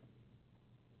live?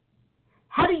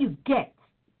 How do you get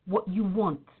what you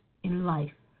want in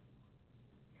life?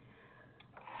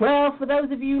 Well, for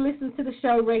those of you who listen to the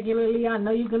show regularly, I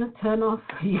know you're going to turn off.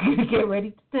 You're going to get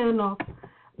ready to turn off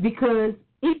because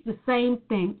it's the same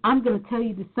thing. I'm going to tell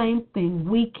you the same thing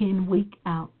week in, week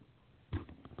out.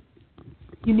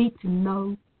 You need to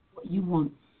know what you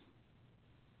want.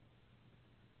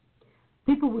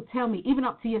 People will tell me, even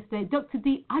up to yesterday, Dr.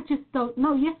 D, I just don't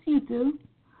know. Yes, you do.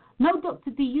 No,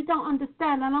 Dr. D, you don't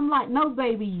understand. And I'm like, no,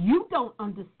 baby, you don't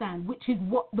understand, which is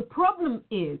what the problem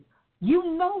is.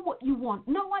 You know what you want.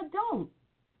 No, I don't.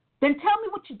 Then tell me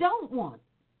what you don't want.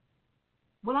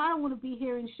 Well, I don't want to be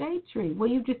here in Shade Tree. Well,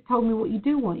 you just told me what you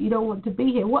do want. You don't want to be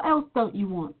here. What else don't you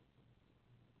want?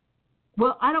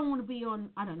 Well, I don't want to be on,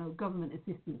 I don't know, government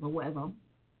assistance or whatever.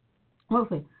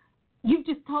 Welfare. You've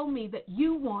just told me that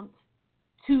you want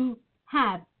to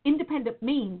have independent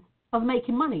means of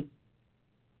making money.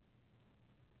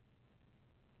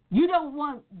 You don't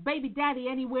want baby daddy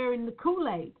anywhere in the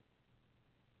Kool-Aid.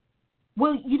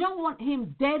 Well, you don't want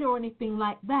him dead or anything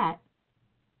like that.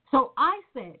 So I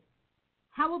said,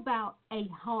 how about a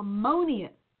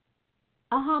harmonious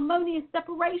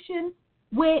separation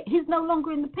where he's no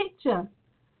longer in the picture?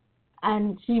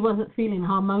 And she wasn't feeling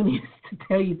harmonious, to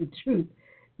tell you the truth.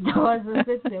 So as I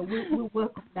said to her, we'll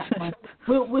work on that one.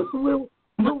 We'll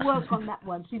work on that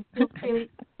one. She's still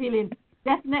feeling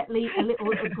definitely a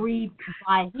little aggrieved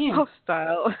by him.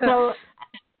 Hostile. So,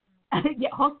 yeah,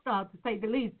 hostile to say the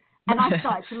least. And I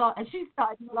started to laugh, and she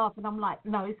started to laugh, and I'm like,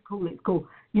 no, it's cool.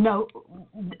 You know,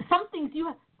 some things you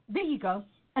have, there you go,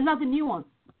 another nuance.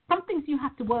 Some things you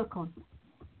have to work on.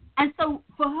 And so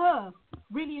for her,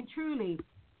 really and truly,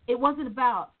 it wasn't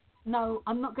about, no,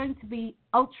 I'm not going to be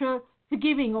ultra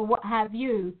forgiving or what have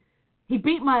you. He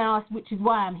beat my ass, which is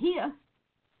why I'm here,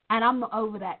 and I'm not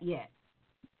over that yet.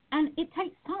 And it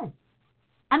takes time.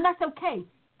 And that's okay.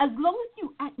 As long as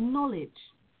you acknowledge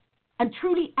and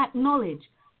truly acknowledge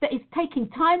that it's taking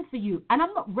time for you, and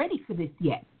I'm not ready for this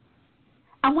yet.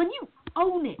 And when you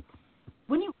own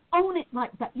it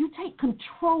like that, you take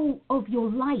control of your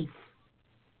life.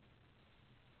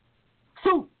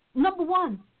 So, number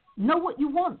one, know what you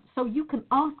want so you can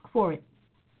ask for it.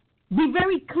 Be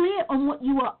very clear on what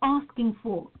you are asking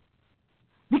for.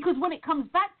 Because when it comes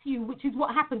back to you, which is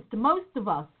what happens to most of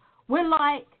us, we're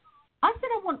like, I said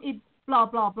I wanted blah,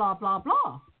 blah, blah, blah,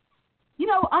 blah. You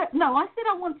know, I said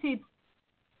I wanted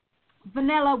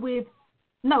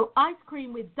ice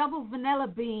cream with double vanilla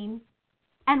bean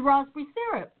and raspberry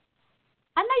syrup.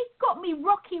 And they got me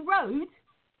Rocky Road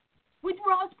with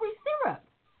raspberry syrup.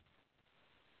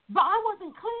 But I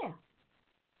wasn't clear.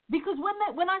 Because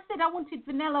when I said I wanted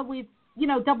vanilla with,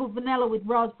 double vanilla with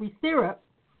raspberry syrup,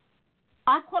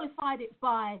 I qualified it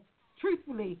by,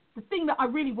 truthfully, the thing that I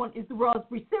really want is the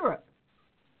raspberry syrup.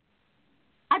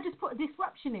 I just put a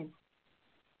disruption in.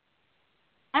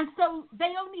 And so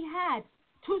they only had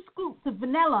 2 scoops of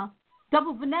vanilla,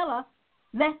 double vanilla,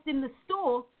 left in the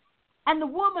store. And the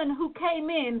woman who came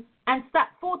in and sat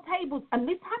 4 tables, and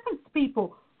this happens to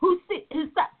people who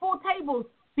sat 4 tables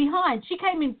behind. She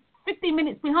came in 15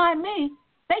 minutes behind me.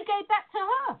 They gave that to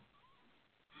her.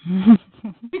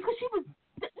 Because she was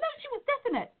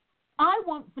definite. I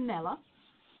want vanilla,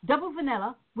 double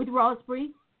vanilla with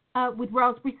raspberry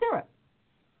syrup.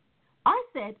 I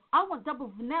said, I want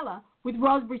double vanilla with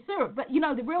raspberry syrup. But,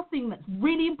 the real thing that's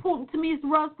really important to me is the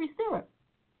raspberry syrup.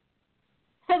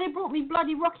 So they brought me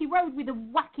bloody Rocky Road with a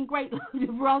whacking great load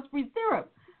of raspberry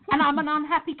syrup. And I'm an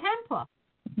unhappy camper.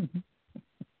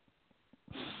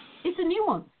 It's a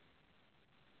nuance.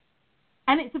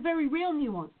 And it's a very real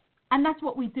nuance. And that's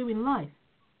what we do in life.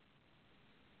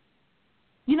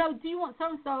 Do you want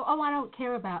so-and-so? Oh, I don't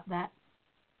care about that.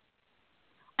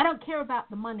 I don't care about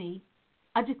the money.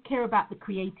 I just care about the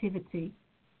creativity.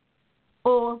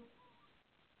 Or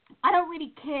I don't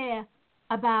really care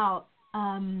about,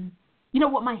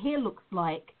 what my hair looks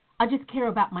like. I just care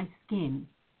about my skin.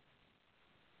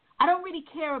 I don't really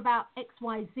care about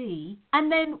XYZ. And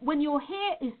then when your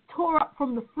hair is tore up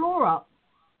from the floor up,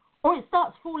 or it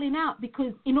starts falling out,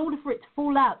 because in order for it to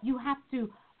fall out, you have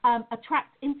to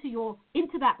attract into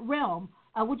that realm,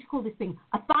 a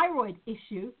thyroid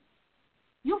issue,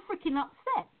 you're freaking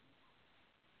upset.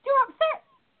 You're upset.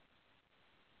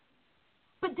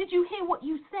 But did you hear what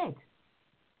you said?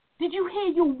 Did you hear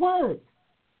your words?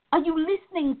 Are you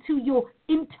listening to your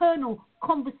internal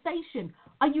conversation?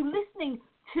 Are you listening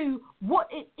to what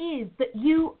it is that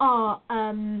you are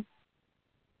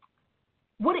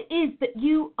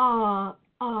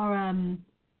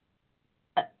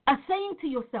saying to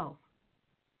yourself?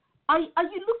 Are you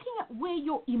looking at where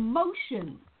your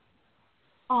emotions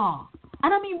are?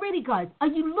 And I mean, really, guys, are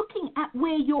you looking at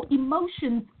where your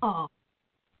emotions are?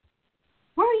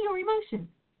 Where are your emotions?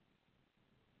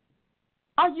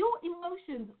 Are your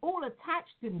emotions all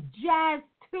attached and jazzed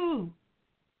to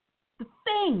the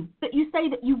thing that you say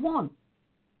that you want?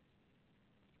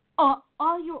 Or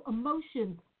are your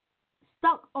emotions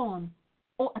stuck on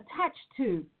or attached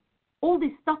to all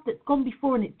this stuff that's gone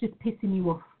before and it's just pissing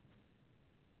you off?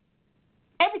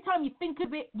 Every time you think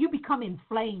of it, you become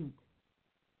inflamed.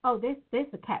 Oh, there's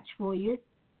a catch for you.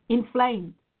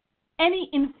 Inflamed. Any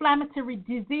inflammatory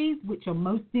disease, which are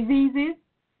most diseases,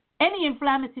 any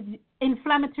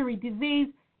inflammatory disease,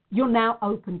 you're now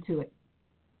open to it.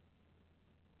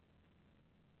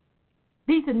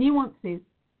 These are nuances.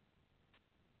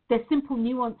 They're simple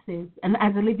nuances, and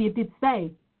as Olivia did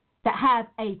say, that have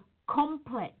a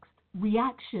complex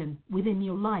reaction within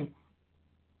your life.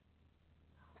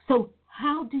 So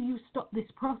how do you stop this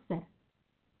process?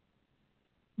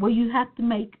 Well, you have to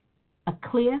make a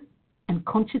clear and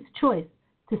conscious choice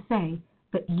to say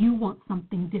that you want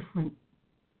something different.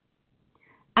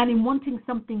 And in wanting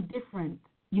something different,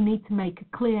 you need to make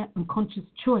a clear and conscious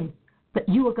choice that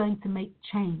you are going to make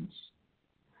change.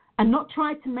 And not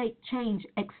try to make change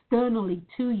externally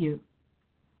to you,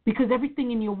 because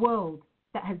everything in your world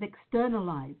that has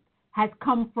externalized has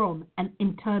come from an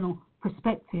internal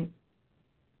perspective.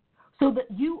 So that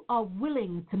you are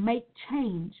willing to make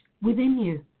change within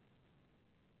you.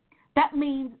 That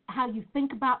means how you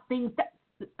think about things.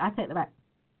 I take that back.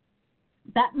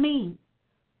 That means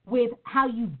with how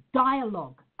you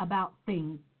dialogue about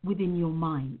things within your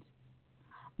mind.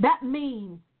 That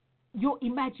means your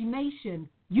imagination.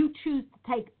 You choose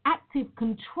to take active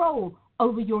control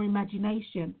over your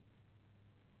imagination.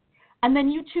 And then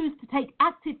you choose to take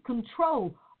active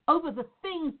control over the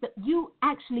things that you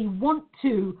actually want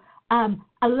to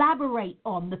elaborate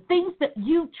on, the things that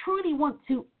you truly want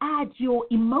to add your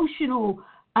emotional,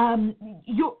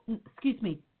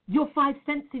 your five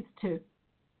senses to.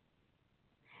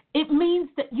 It means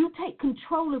that you take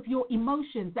control of your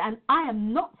emotions. And I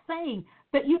am not saying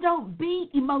that you don't be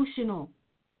emotional.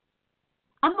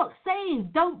 I'm not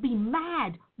saying don't be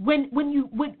mad when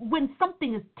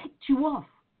something has ticked you off.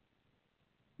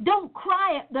 Don't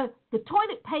cry at the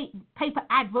toilet paper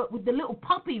advert with the little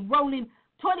puppy rolling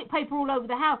toilet paper all over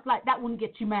the house like that wouldn't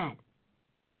get you mad.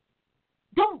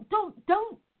 Don't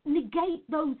negate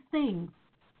those things.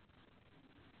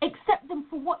 Accept them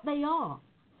for what they are.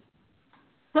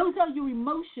 Those are your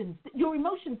emotions. Your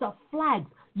emotions are flags.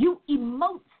 You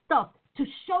emote stuff to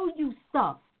show you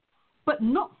stuff, but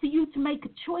not for you to make a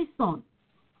choice on.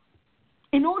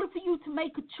 In order for you to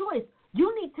make a choice,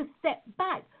 you need to step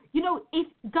back. You know, if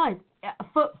guys,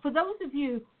 for those of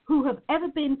you who have ever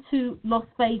been to Las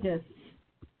Vegas,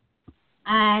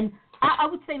 and I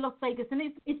would say Las Vegas, and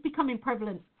it's becoming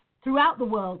prevalent throughout the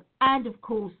world, and of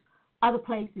course other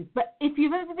places. But if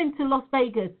you've ever been to Las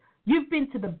Vegas, you've been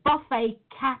to the buffet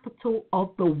capital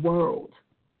of the world.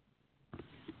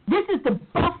 This is the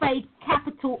buffet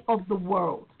capital of the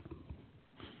world.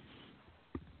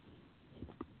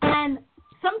 And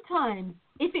sometimes,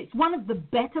 if it's one of the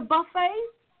better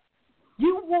buffets,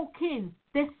 you walk in,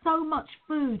 there's so much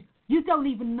food, you don't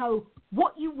even know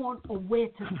what you want or where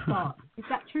to start. Is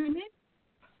that true,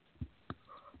 Liz?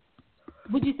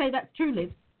 Would you say that's true, Liz?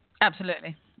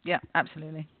 Absolutely. Yeah,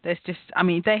 absolutely. There's just, I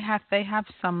mean, they have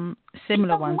some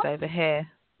similar ones over here.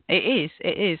 It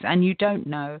is, and you don't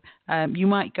know. You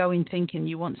might go in thinking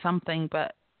you want something,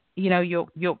 but you know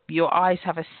your eyes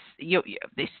have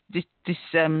this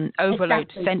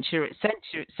overload exactly.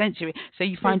 sensory. So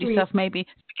you find yourself maybe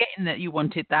forgetting that you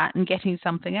wanted that and getting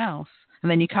something else,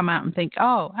 and then you come out and think,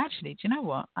 oh, actually, do you know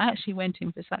what? I actually went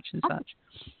in for such and such.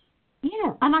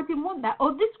 Yeah, and I didn't want that.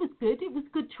 Oh, this was good. It was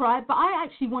good try, but I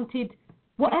actually wanted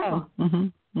whatever. Yeah.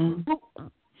 Mm-hmm. Mm.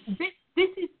 Well,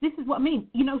 this is what I mean.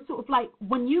 You know, sort of like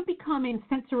when you become in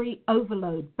sensory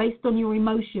overload based on your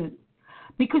emotions,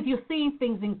 because you're seeing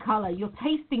things in color, you're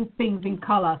tasting things in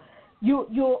color, you're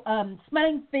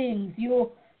smelling things, you're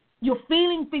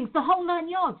feeling things, the whole 9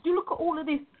 yards. You look at all of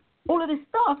this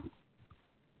stuff.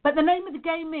 But the name of the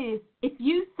game is, if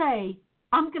you say,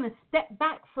 I'm going to step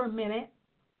back for a minute,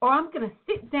 or I'm going to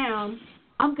sit down,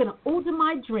 I'm going to order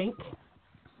my drink,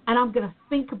 and I'm going to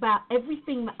think about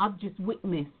everything that I've just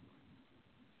witnessed.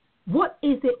 What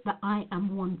is it that I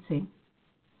am wanting?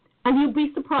 And you'll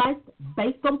be surprised,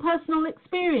 based on personal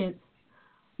experience,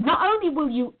 not only will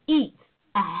you eat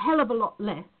a hell of a lot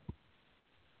less,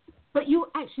 but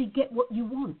you'll actually get what you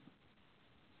want.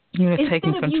 You're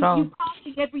taking control. Instead of you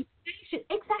passing every station.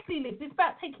 Exactly, Liz. It's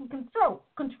about taking control.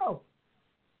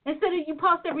 Instead of you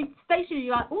pass every station,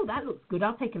 you're like, oh, that looks good.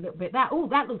 I'll take a little bit of that. Oh,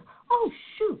 that looks, oh,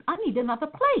 shoot, I need another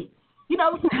plate. You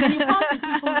know, and you're passing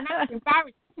people and that's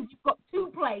embarrassing because you've got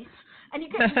 2 plates and you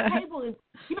get to the table and,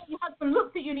 you know, your husband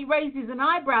looks at you and he raises an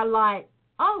eyebrow like,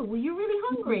 oh, were you really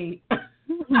hungry?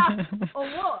 Or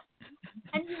what?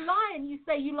 And you lie and you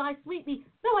say you lie sweetly.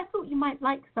 No, I thought you might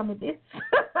like some of this.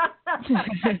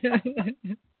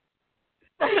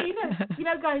 So,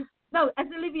 guys, no, as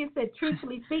Olivia said,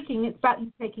 truthfully speaking, it's about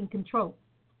you taking control.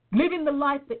 Living the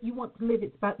life that you want to live,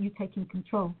 it's about you taking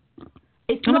control.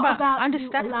 It's not about you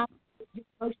allowing your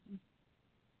emotions.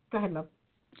 Go ahead, love.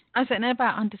 I said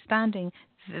about understanding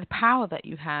the power that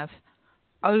you have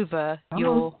over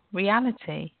your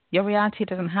reality. Your reality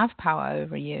doesn't have power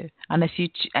over you unless you.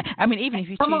 Even if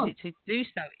you choose it to do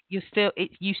so,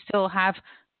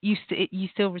 you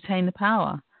still retain the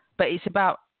power. But it's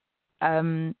about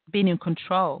being in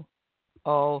control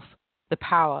of the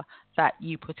power that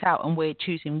you put out, and we're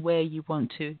choosing where you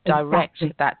want to direct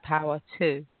that power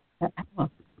to.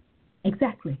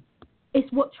 Exactly. It's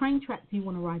what train track do you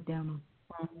want to ride down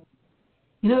on?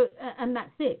 And that's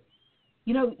it.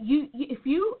 You if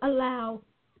you allow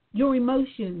your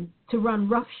emotions to run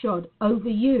roughshod over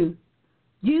you,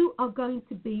 you are going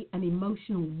to be an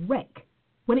emotional wreck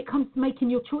when it comes to making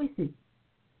your choices.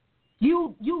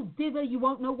 You'll dither, you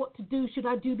won't know what to do, should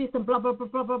I do this, and blah, blah, blah,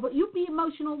 blah, blah, blah. You'll be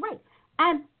emotional wreck.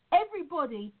 And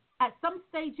everybody at some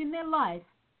stage in their life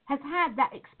has had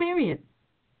that experience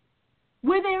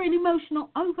where they're in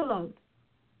emotional overload.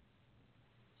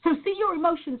 So see your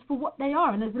emotions for what they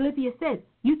are. And as Olivia said,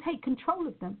 you take control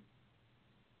of them.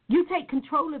 You take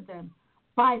control of them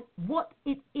by what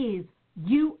it is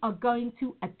you are going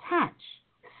to attach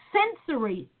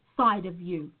sensory side of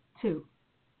you to.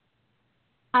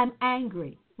 I'm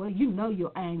angry. Well, you know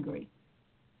you're angry.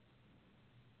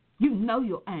 You know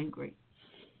you're angry.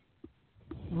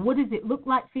 What does it look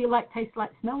like, feel like, taste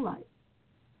like, smell like?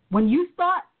 When you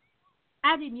start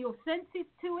adding your senses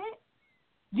to it,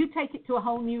 you take it to a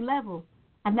whole new level.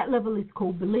 And that level is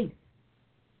called belief.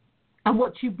 And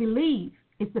what you believe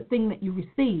is the thing that you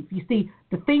receive. You see,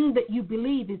 the thing that you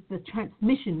believe is the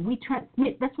transmission. We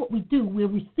transmit. That's what we do. We're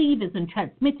receivers and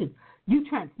transmitters. You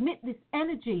transmit this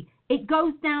energy. It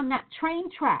goes down that train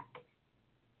track.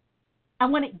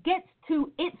 And when it gets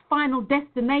to its final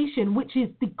destination, which is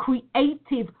the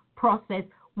creative process,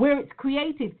 where it's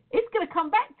created, it's going to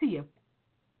come back to you.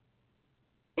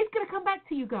 It's going to come back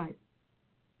to you guys.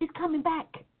 It's coming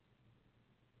back.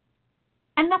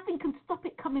 And nothing can stop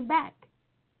it coming back.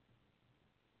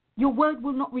 Your word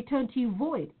will not return to you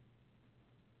void.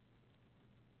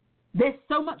 There's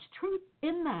so much truth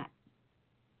in that.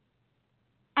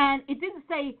 And it didn't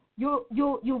say your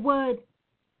word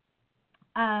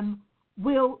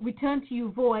will return to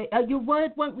you void. Your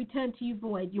word won't return to you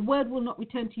void. Your word will not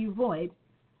return to you void.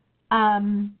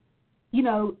 In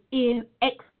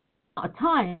X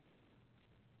time.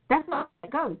 That's not how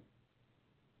it goes.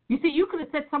 You see, you could have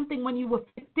said something when you were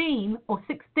 15 or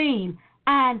 16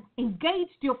 and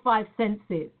engaged your five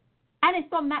senses, and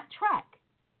it's on that track.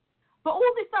 But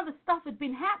all this other stuff had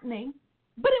been happening,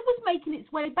 but it was making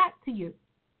its way back to you.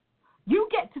 You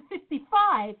get to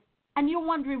 55, and you're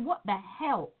wondering, what the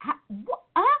hell? How can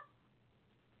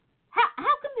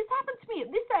this happen to me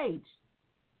at this age?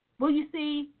 Well, you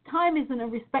see, time isn't a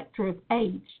respecter of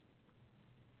age.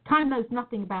 Time knows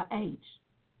nothing about age.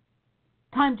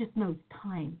 Time just knows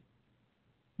time.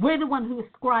 We're the one who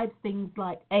ascribes things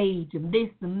like age and this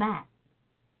and that.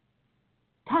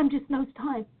 Time just knows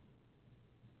time.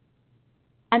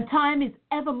 And time is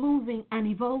ever moving and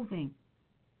evolving.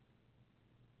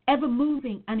 Ever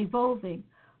moving and evolving.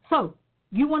 So,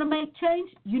 you want to make change?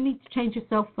 You need to change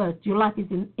yourself first. Your life is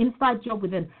an inside job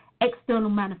with an external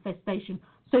manifestation.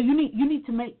 So you need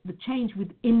to make the change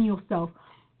within yourself.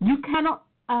 You cannot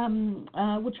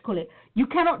you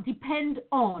cannot depend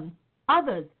on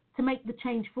others to make the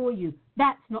change for you.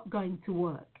 That's not going to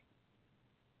work.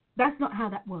 That's not how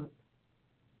that works.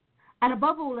 And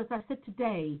above all, as I said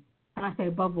today, and I say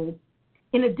above all,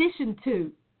 in addition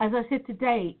to, as I said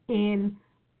today in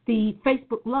the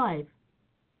Facebook Live,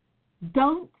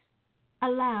 don't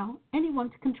allow anyone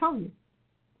to control you.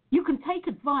 You can take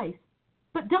advice,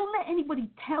 but don't let anybody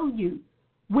tell you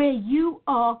where you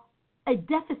are a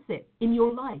deficit in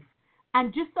your life.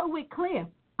 And just so we're clear,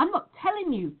 I'm not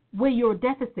telling you where you're a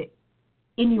deficit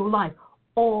in your life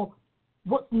or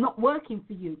what's not working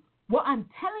for you. What I'm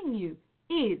telling you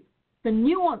is the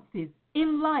nuances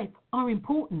in life are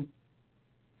important.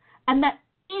 And that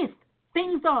if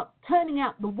things aren't turning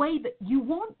out the way that you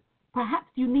want, perhaps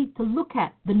you need to look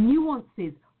at the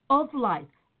nuances of life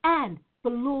and the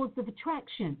laws of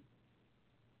attraction.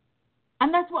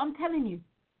 And that's what I'm telling you.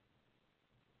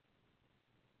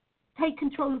 Take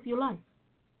control of your life.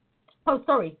 Oh,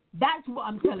 sorry. That's what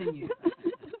I'm telling you.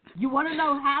 You want to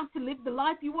know how to live the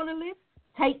life you want to live?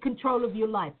 Take control of your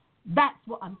life. That's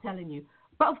what I'm telling you.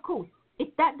 But of course,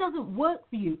 if that doesn't work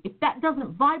for you, if that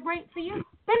doesn't vibrate for you,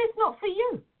 then it's not for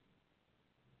you.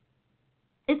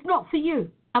 It's not for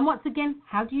you. And once again,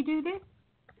 how do you do this?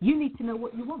 You need to know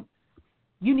what you want.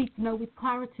 You need to know with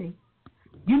clarity.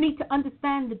 You need to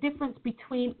understand the difference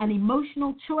between an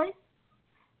emotional choice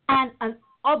and an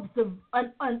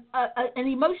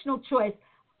emotional choice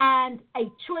and a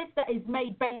choice that is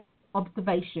made based on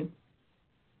observation.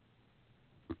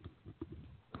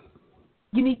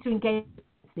 You need to engage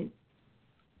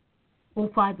all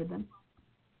 5 of them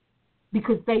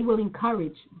because they will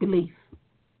encourage belief.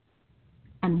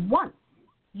 And once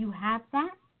you have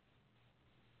that,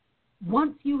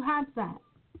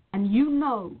 and you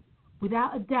know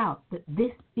without a doubt that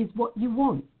this is what you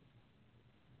want,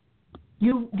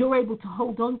 you're able to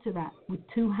hold on to that with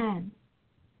 2 hands.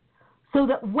 So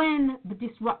that when the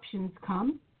disruptions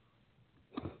come,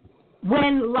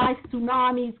 when life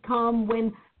tsunamis come,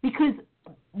 when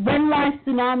life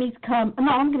tsunamis come,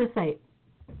 no, I'm going to say it,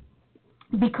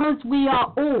 because we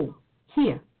are all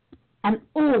here, and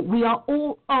we are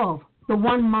all of the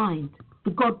one mind,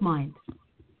 the God mind.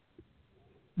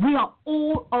 We are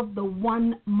all of the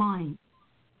one mind.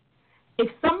 If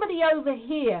somebody over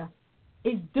here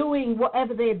is doing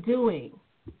whatever they're doing,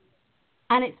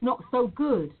 and it's not so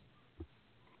good,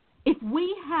 if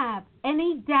we have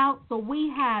any doubts or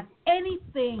we have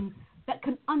anything that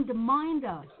can undermine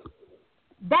us,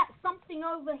 that something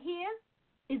over here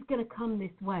is going to come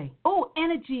this way. Oh,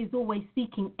 energy is always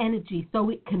seeking energy so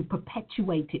it can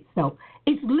perpetuate itself.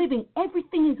 It's living.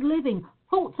 Everything is living.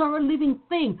 Thoughts are a living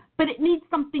thing, but it needs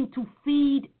something to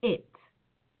feed it.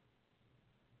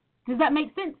 Does that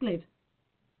make sense, Liv?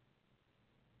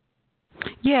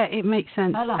 Yeah, it makes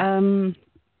sense.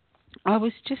 I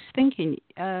was just thinking,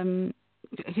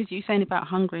 because you were saying about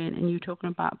hungry and you were talking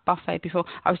about buffet before,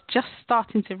 I was just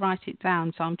starting to write it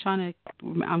down, so I'm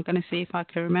going to see if I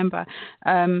can remember,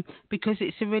 because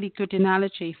it's a really good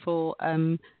analogy for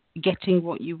getting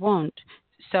what you want.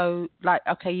 So, like,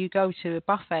 okay, you go to a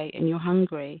buffet and you're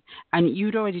hungry, and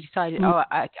you'd already decided,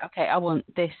 I want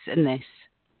this and this.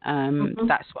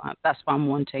 That's what I'm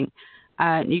wanting.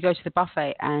 You go to the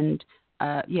buffet and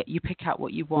you pick out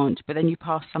what you want, but then you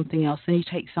pass something else, and you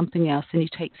take something else, and you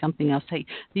take something else. And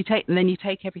then you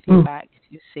take everything back to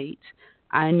your seat,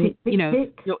 and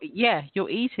you're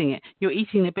eating it. You're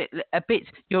eating a bit.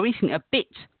 You're eating a bit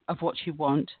of what you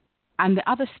want, and the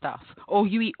other stuff, or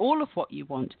you eat all of what you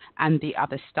want and the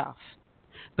other stuff.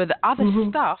 But the other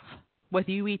stuff,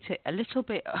 whether you eat it a little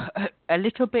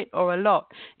bit or a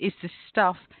lot, is the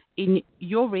stuff in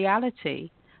your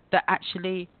reality that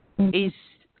actually is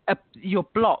your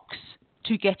blocks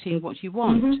to getting what you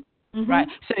want, right?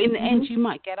 So in the end, you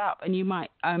might get up and you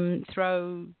might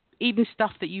throw even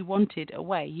stuff that you wanted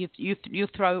away. You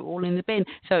throw it all in the bin,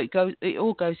 so it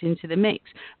all goes into the mix.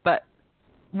 But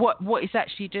what it's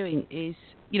actually doing is,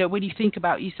 when you think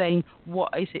about you saying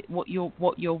what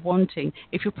you're wanting,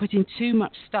 if you're putting too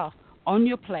much stuff on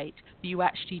your plate that you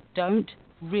actually don't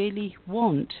really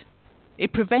want,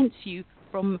 it prevents you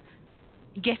from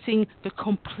getting the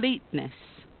completeness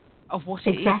of what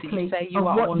it is that you say you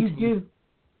are wanting. Exactly, of what you do.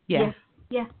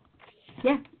 Yeah.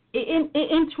 It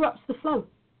interrupts the flow.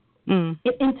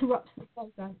 It interrupts the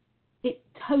flow, guys. It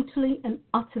totally and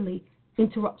utterly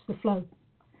interrupts the flow.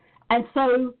 And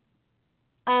so,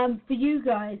 for you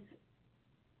guys,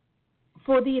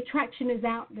 for the attraction is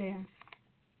out there,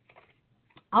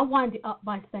 I'll wind it up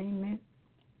by saying this.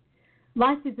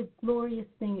 Life is a glorious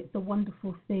thing. It's a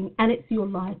wonderful thing. And it's your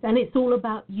life. And it's all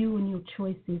about you and your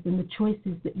choices and the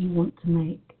choices that you want to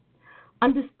make.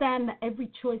 Understand that every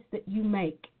choice that you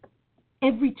make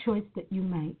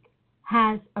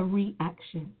has a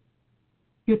reaction.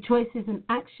 Your choice is an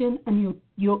action, and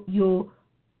your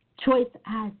choice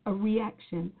has a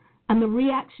reaction. And the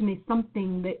reaction is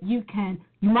something that you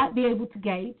might be able to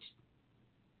gauge.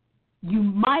 You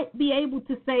might be able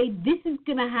to say, this is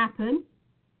going to happen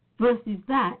versus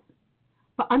that.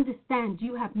 But understand,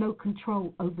 you have no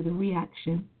control over the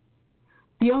reaction.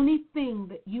 The only thing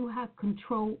that you have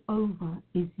control over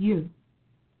is you.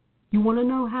 You want to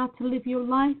know how to live your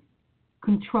life?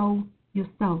 Control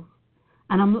yourself.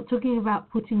 And I'm not talking about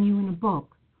putting you in a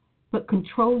box, but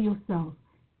control yourself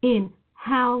in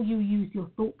how you use your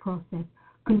thought process.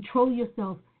 Control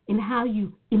yourself in how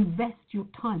you invest your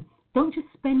time. Don't just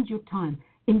spend your time.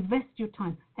 Invest your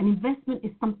time. An investment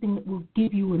is something that will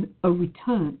give you a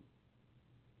return.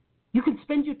 You can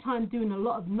spend your time doing a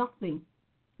lot of nothing,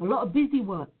 a lot of busy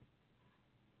work.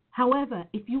 However,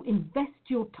 if you invest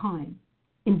your time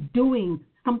in doing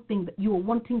something that you are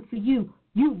wanting for you,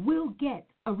 you will get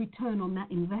a return on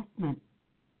that investment.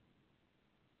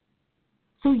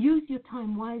 So use your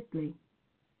time wisely.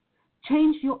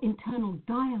 Change your internal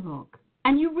dialogue.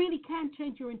 And you really can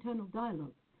change your internal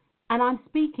dialogue. And I'm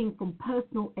speaking from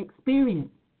personal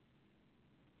experience.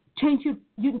 Change your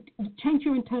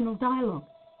internal dialogue.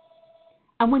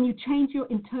 And when you change your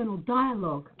internal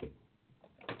dialogue,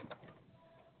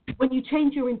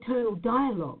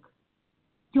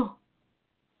 your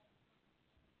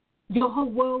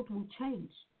whole world will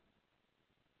change.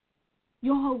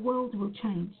 Your whole world will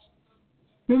change.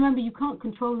 Remember, you can't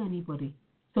control anybody.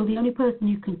 So the only person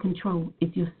you can control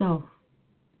is yourself.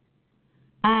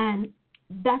 And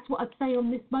that's what I'd say on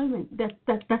this moment.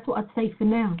 That's what I'd say for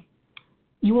now.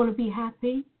 You want to be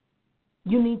happy?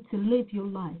 You need to live your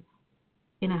life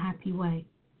in a happy way.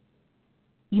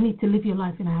 You need to live your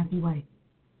life in a happy way.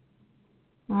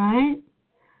 All right?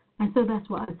 And so that's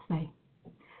what I'd say.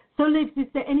 So, Liz, is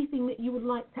there anything that you would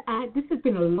like to add? This has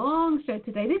been a long show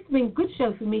today. This has been a good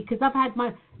show for me because I've had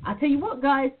I tell you what,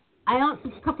 guys, I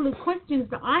answered a couple of questions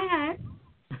that I had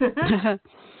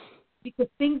because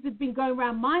things have been going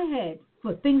around my head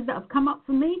for things that have come up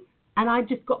for me, and I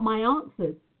just got my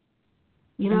answers.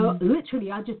 You know, literally,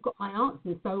 I just got my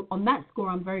answers. So on that score,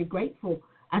 I'm very grateful.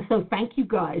 And so thank you,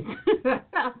 guys.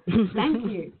 Thank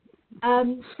you.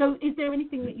 So is there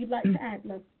anything that you'd like to add,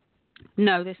 love?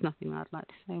 No, there's nothing I'd like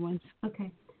to say, Wens.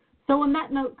 Okay. So on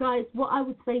that note, guys, what I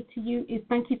would say to you is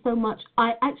thank you so much.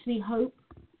 I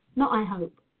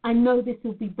know this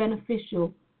will be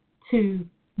beneficial to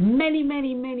many,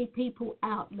 many, many people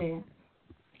out there.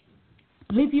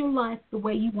 Live your life the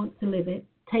way you want to live it.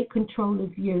 Take control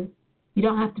of you. You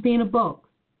don't have to be in a box,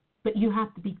 but you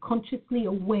have to be consciously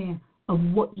aware of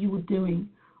what you are doing.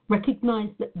 Recognize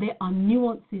that there are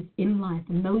nuances in life,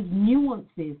 and those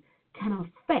nuances can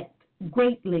affect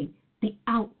greatly the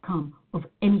outcome of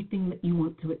anything that you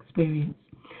want to experience.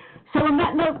 So on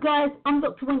that note, guys, I'm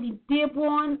Dr. Wendy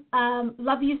Dearborne.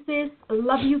 Love you, sis.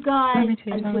 Love you guys. Love you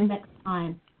too, until darling. next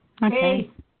time. Okay.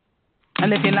 Peace.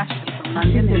 Olivia Lashley from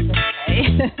London.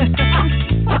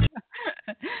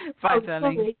 Bye,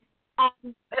 darling. Sorry.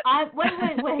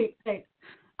 Wait.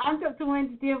 I'm Dr.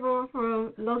 Wendy Dearborne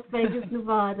from Las Vegas,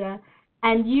 Nevada,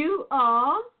 and you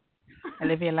are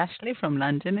Olivia Lashley from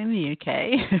London in the UK.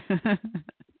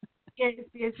 Yes.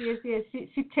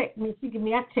 She checked me. She gave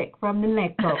me a check from the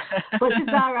neck up. But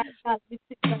it's all right. See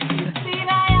you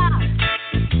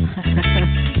later.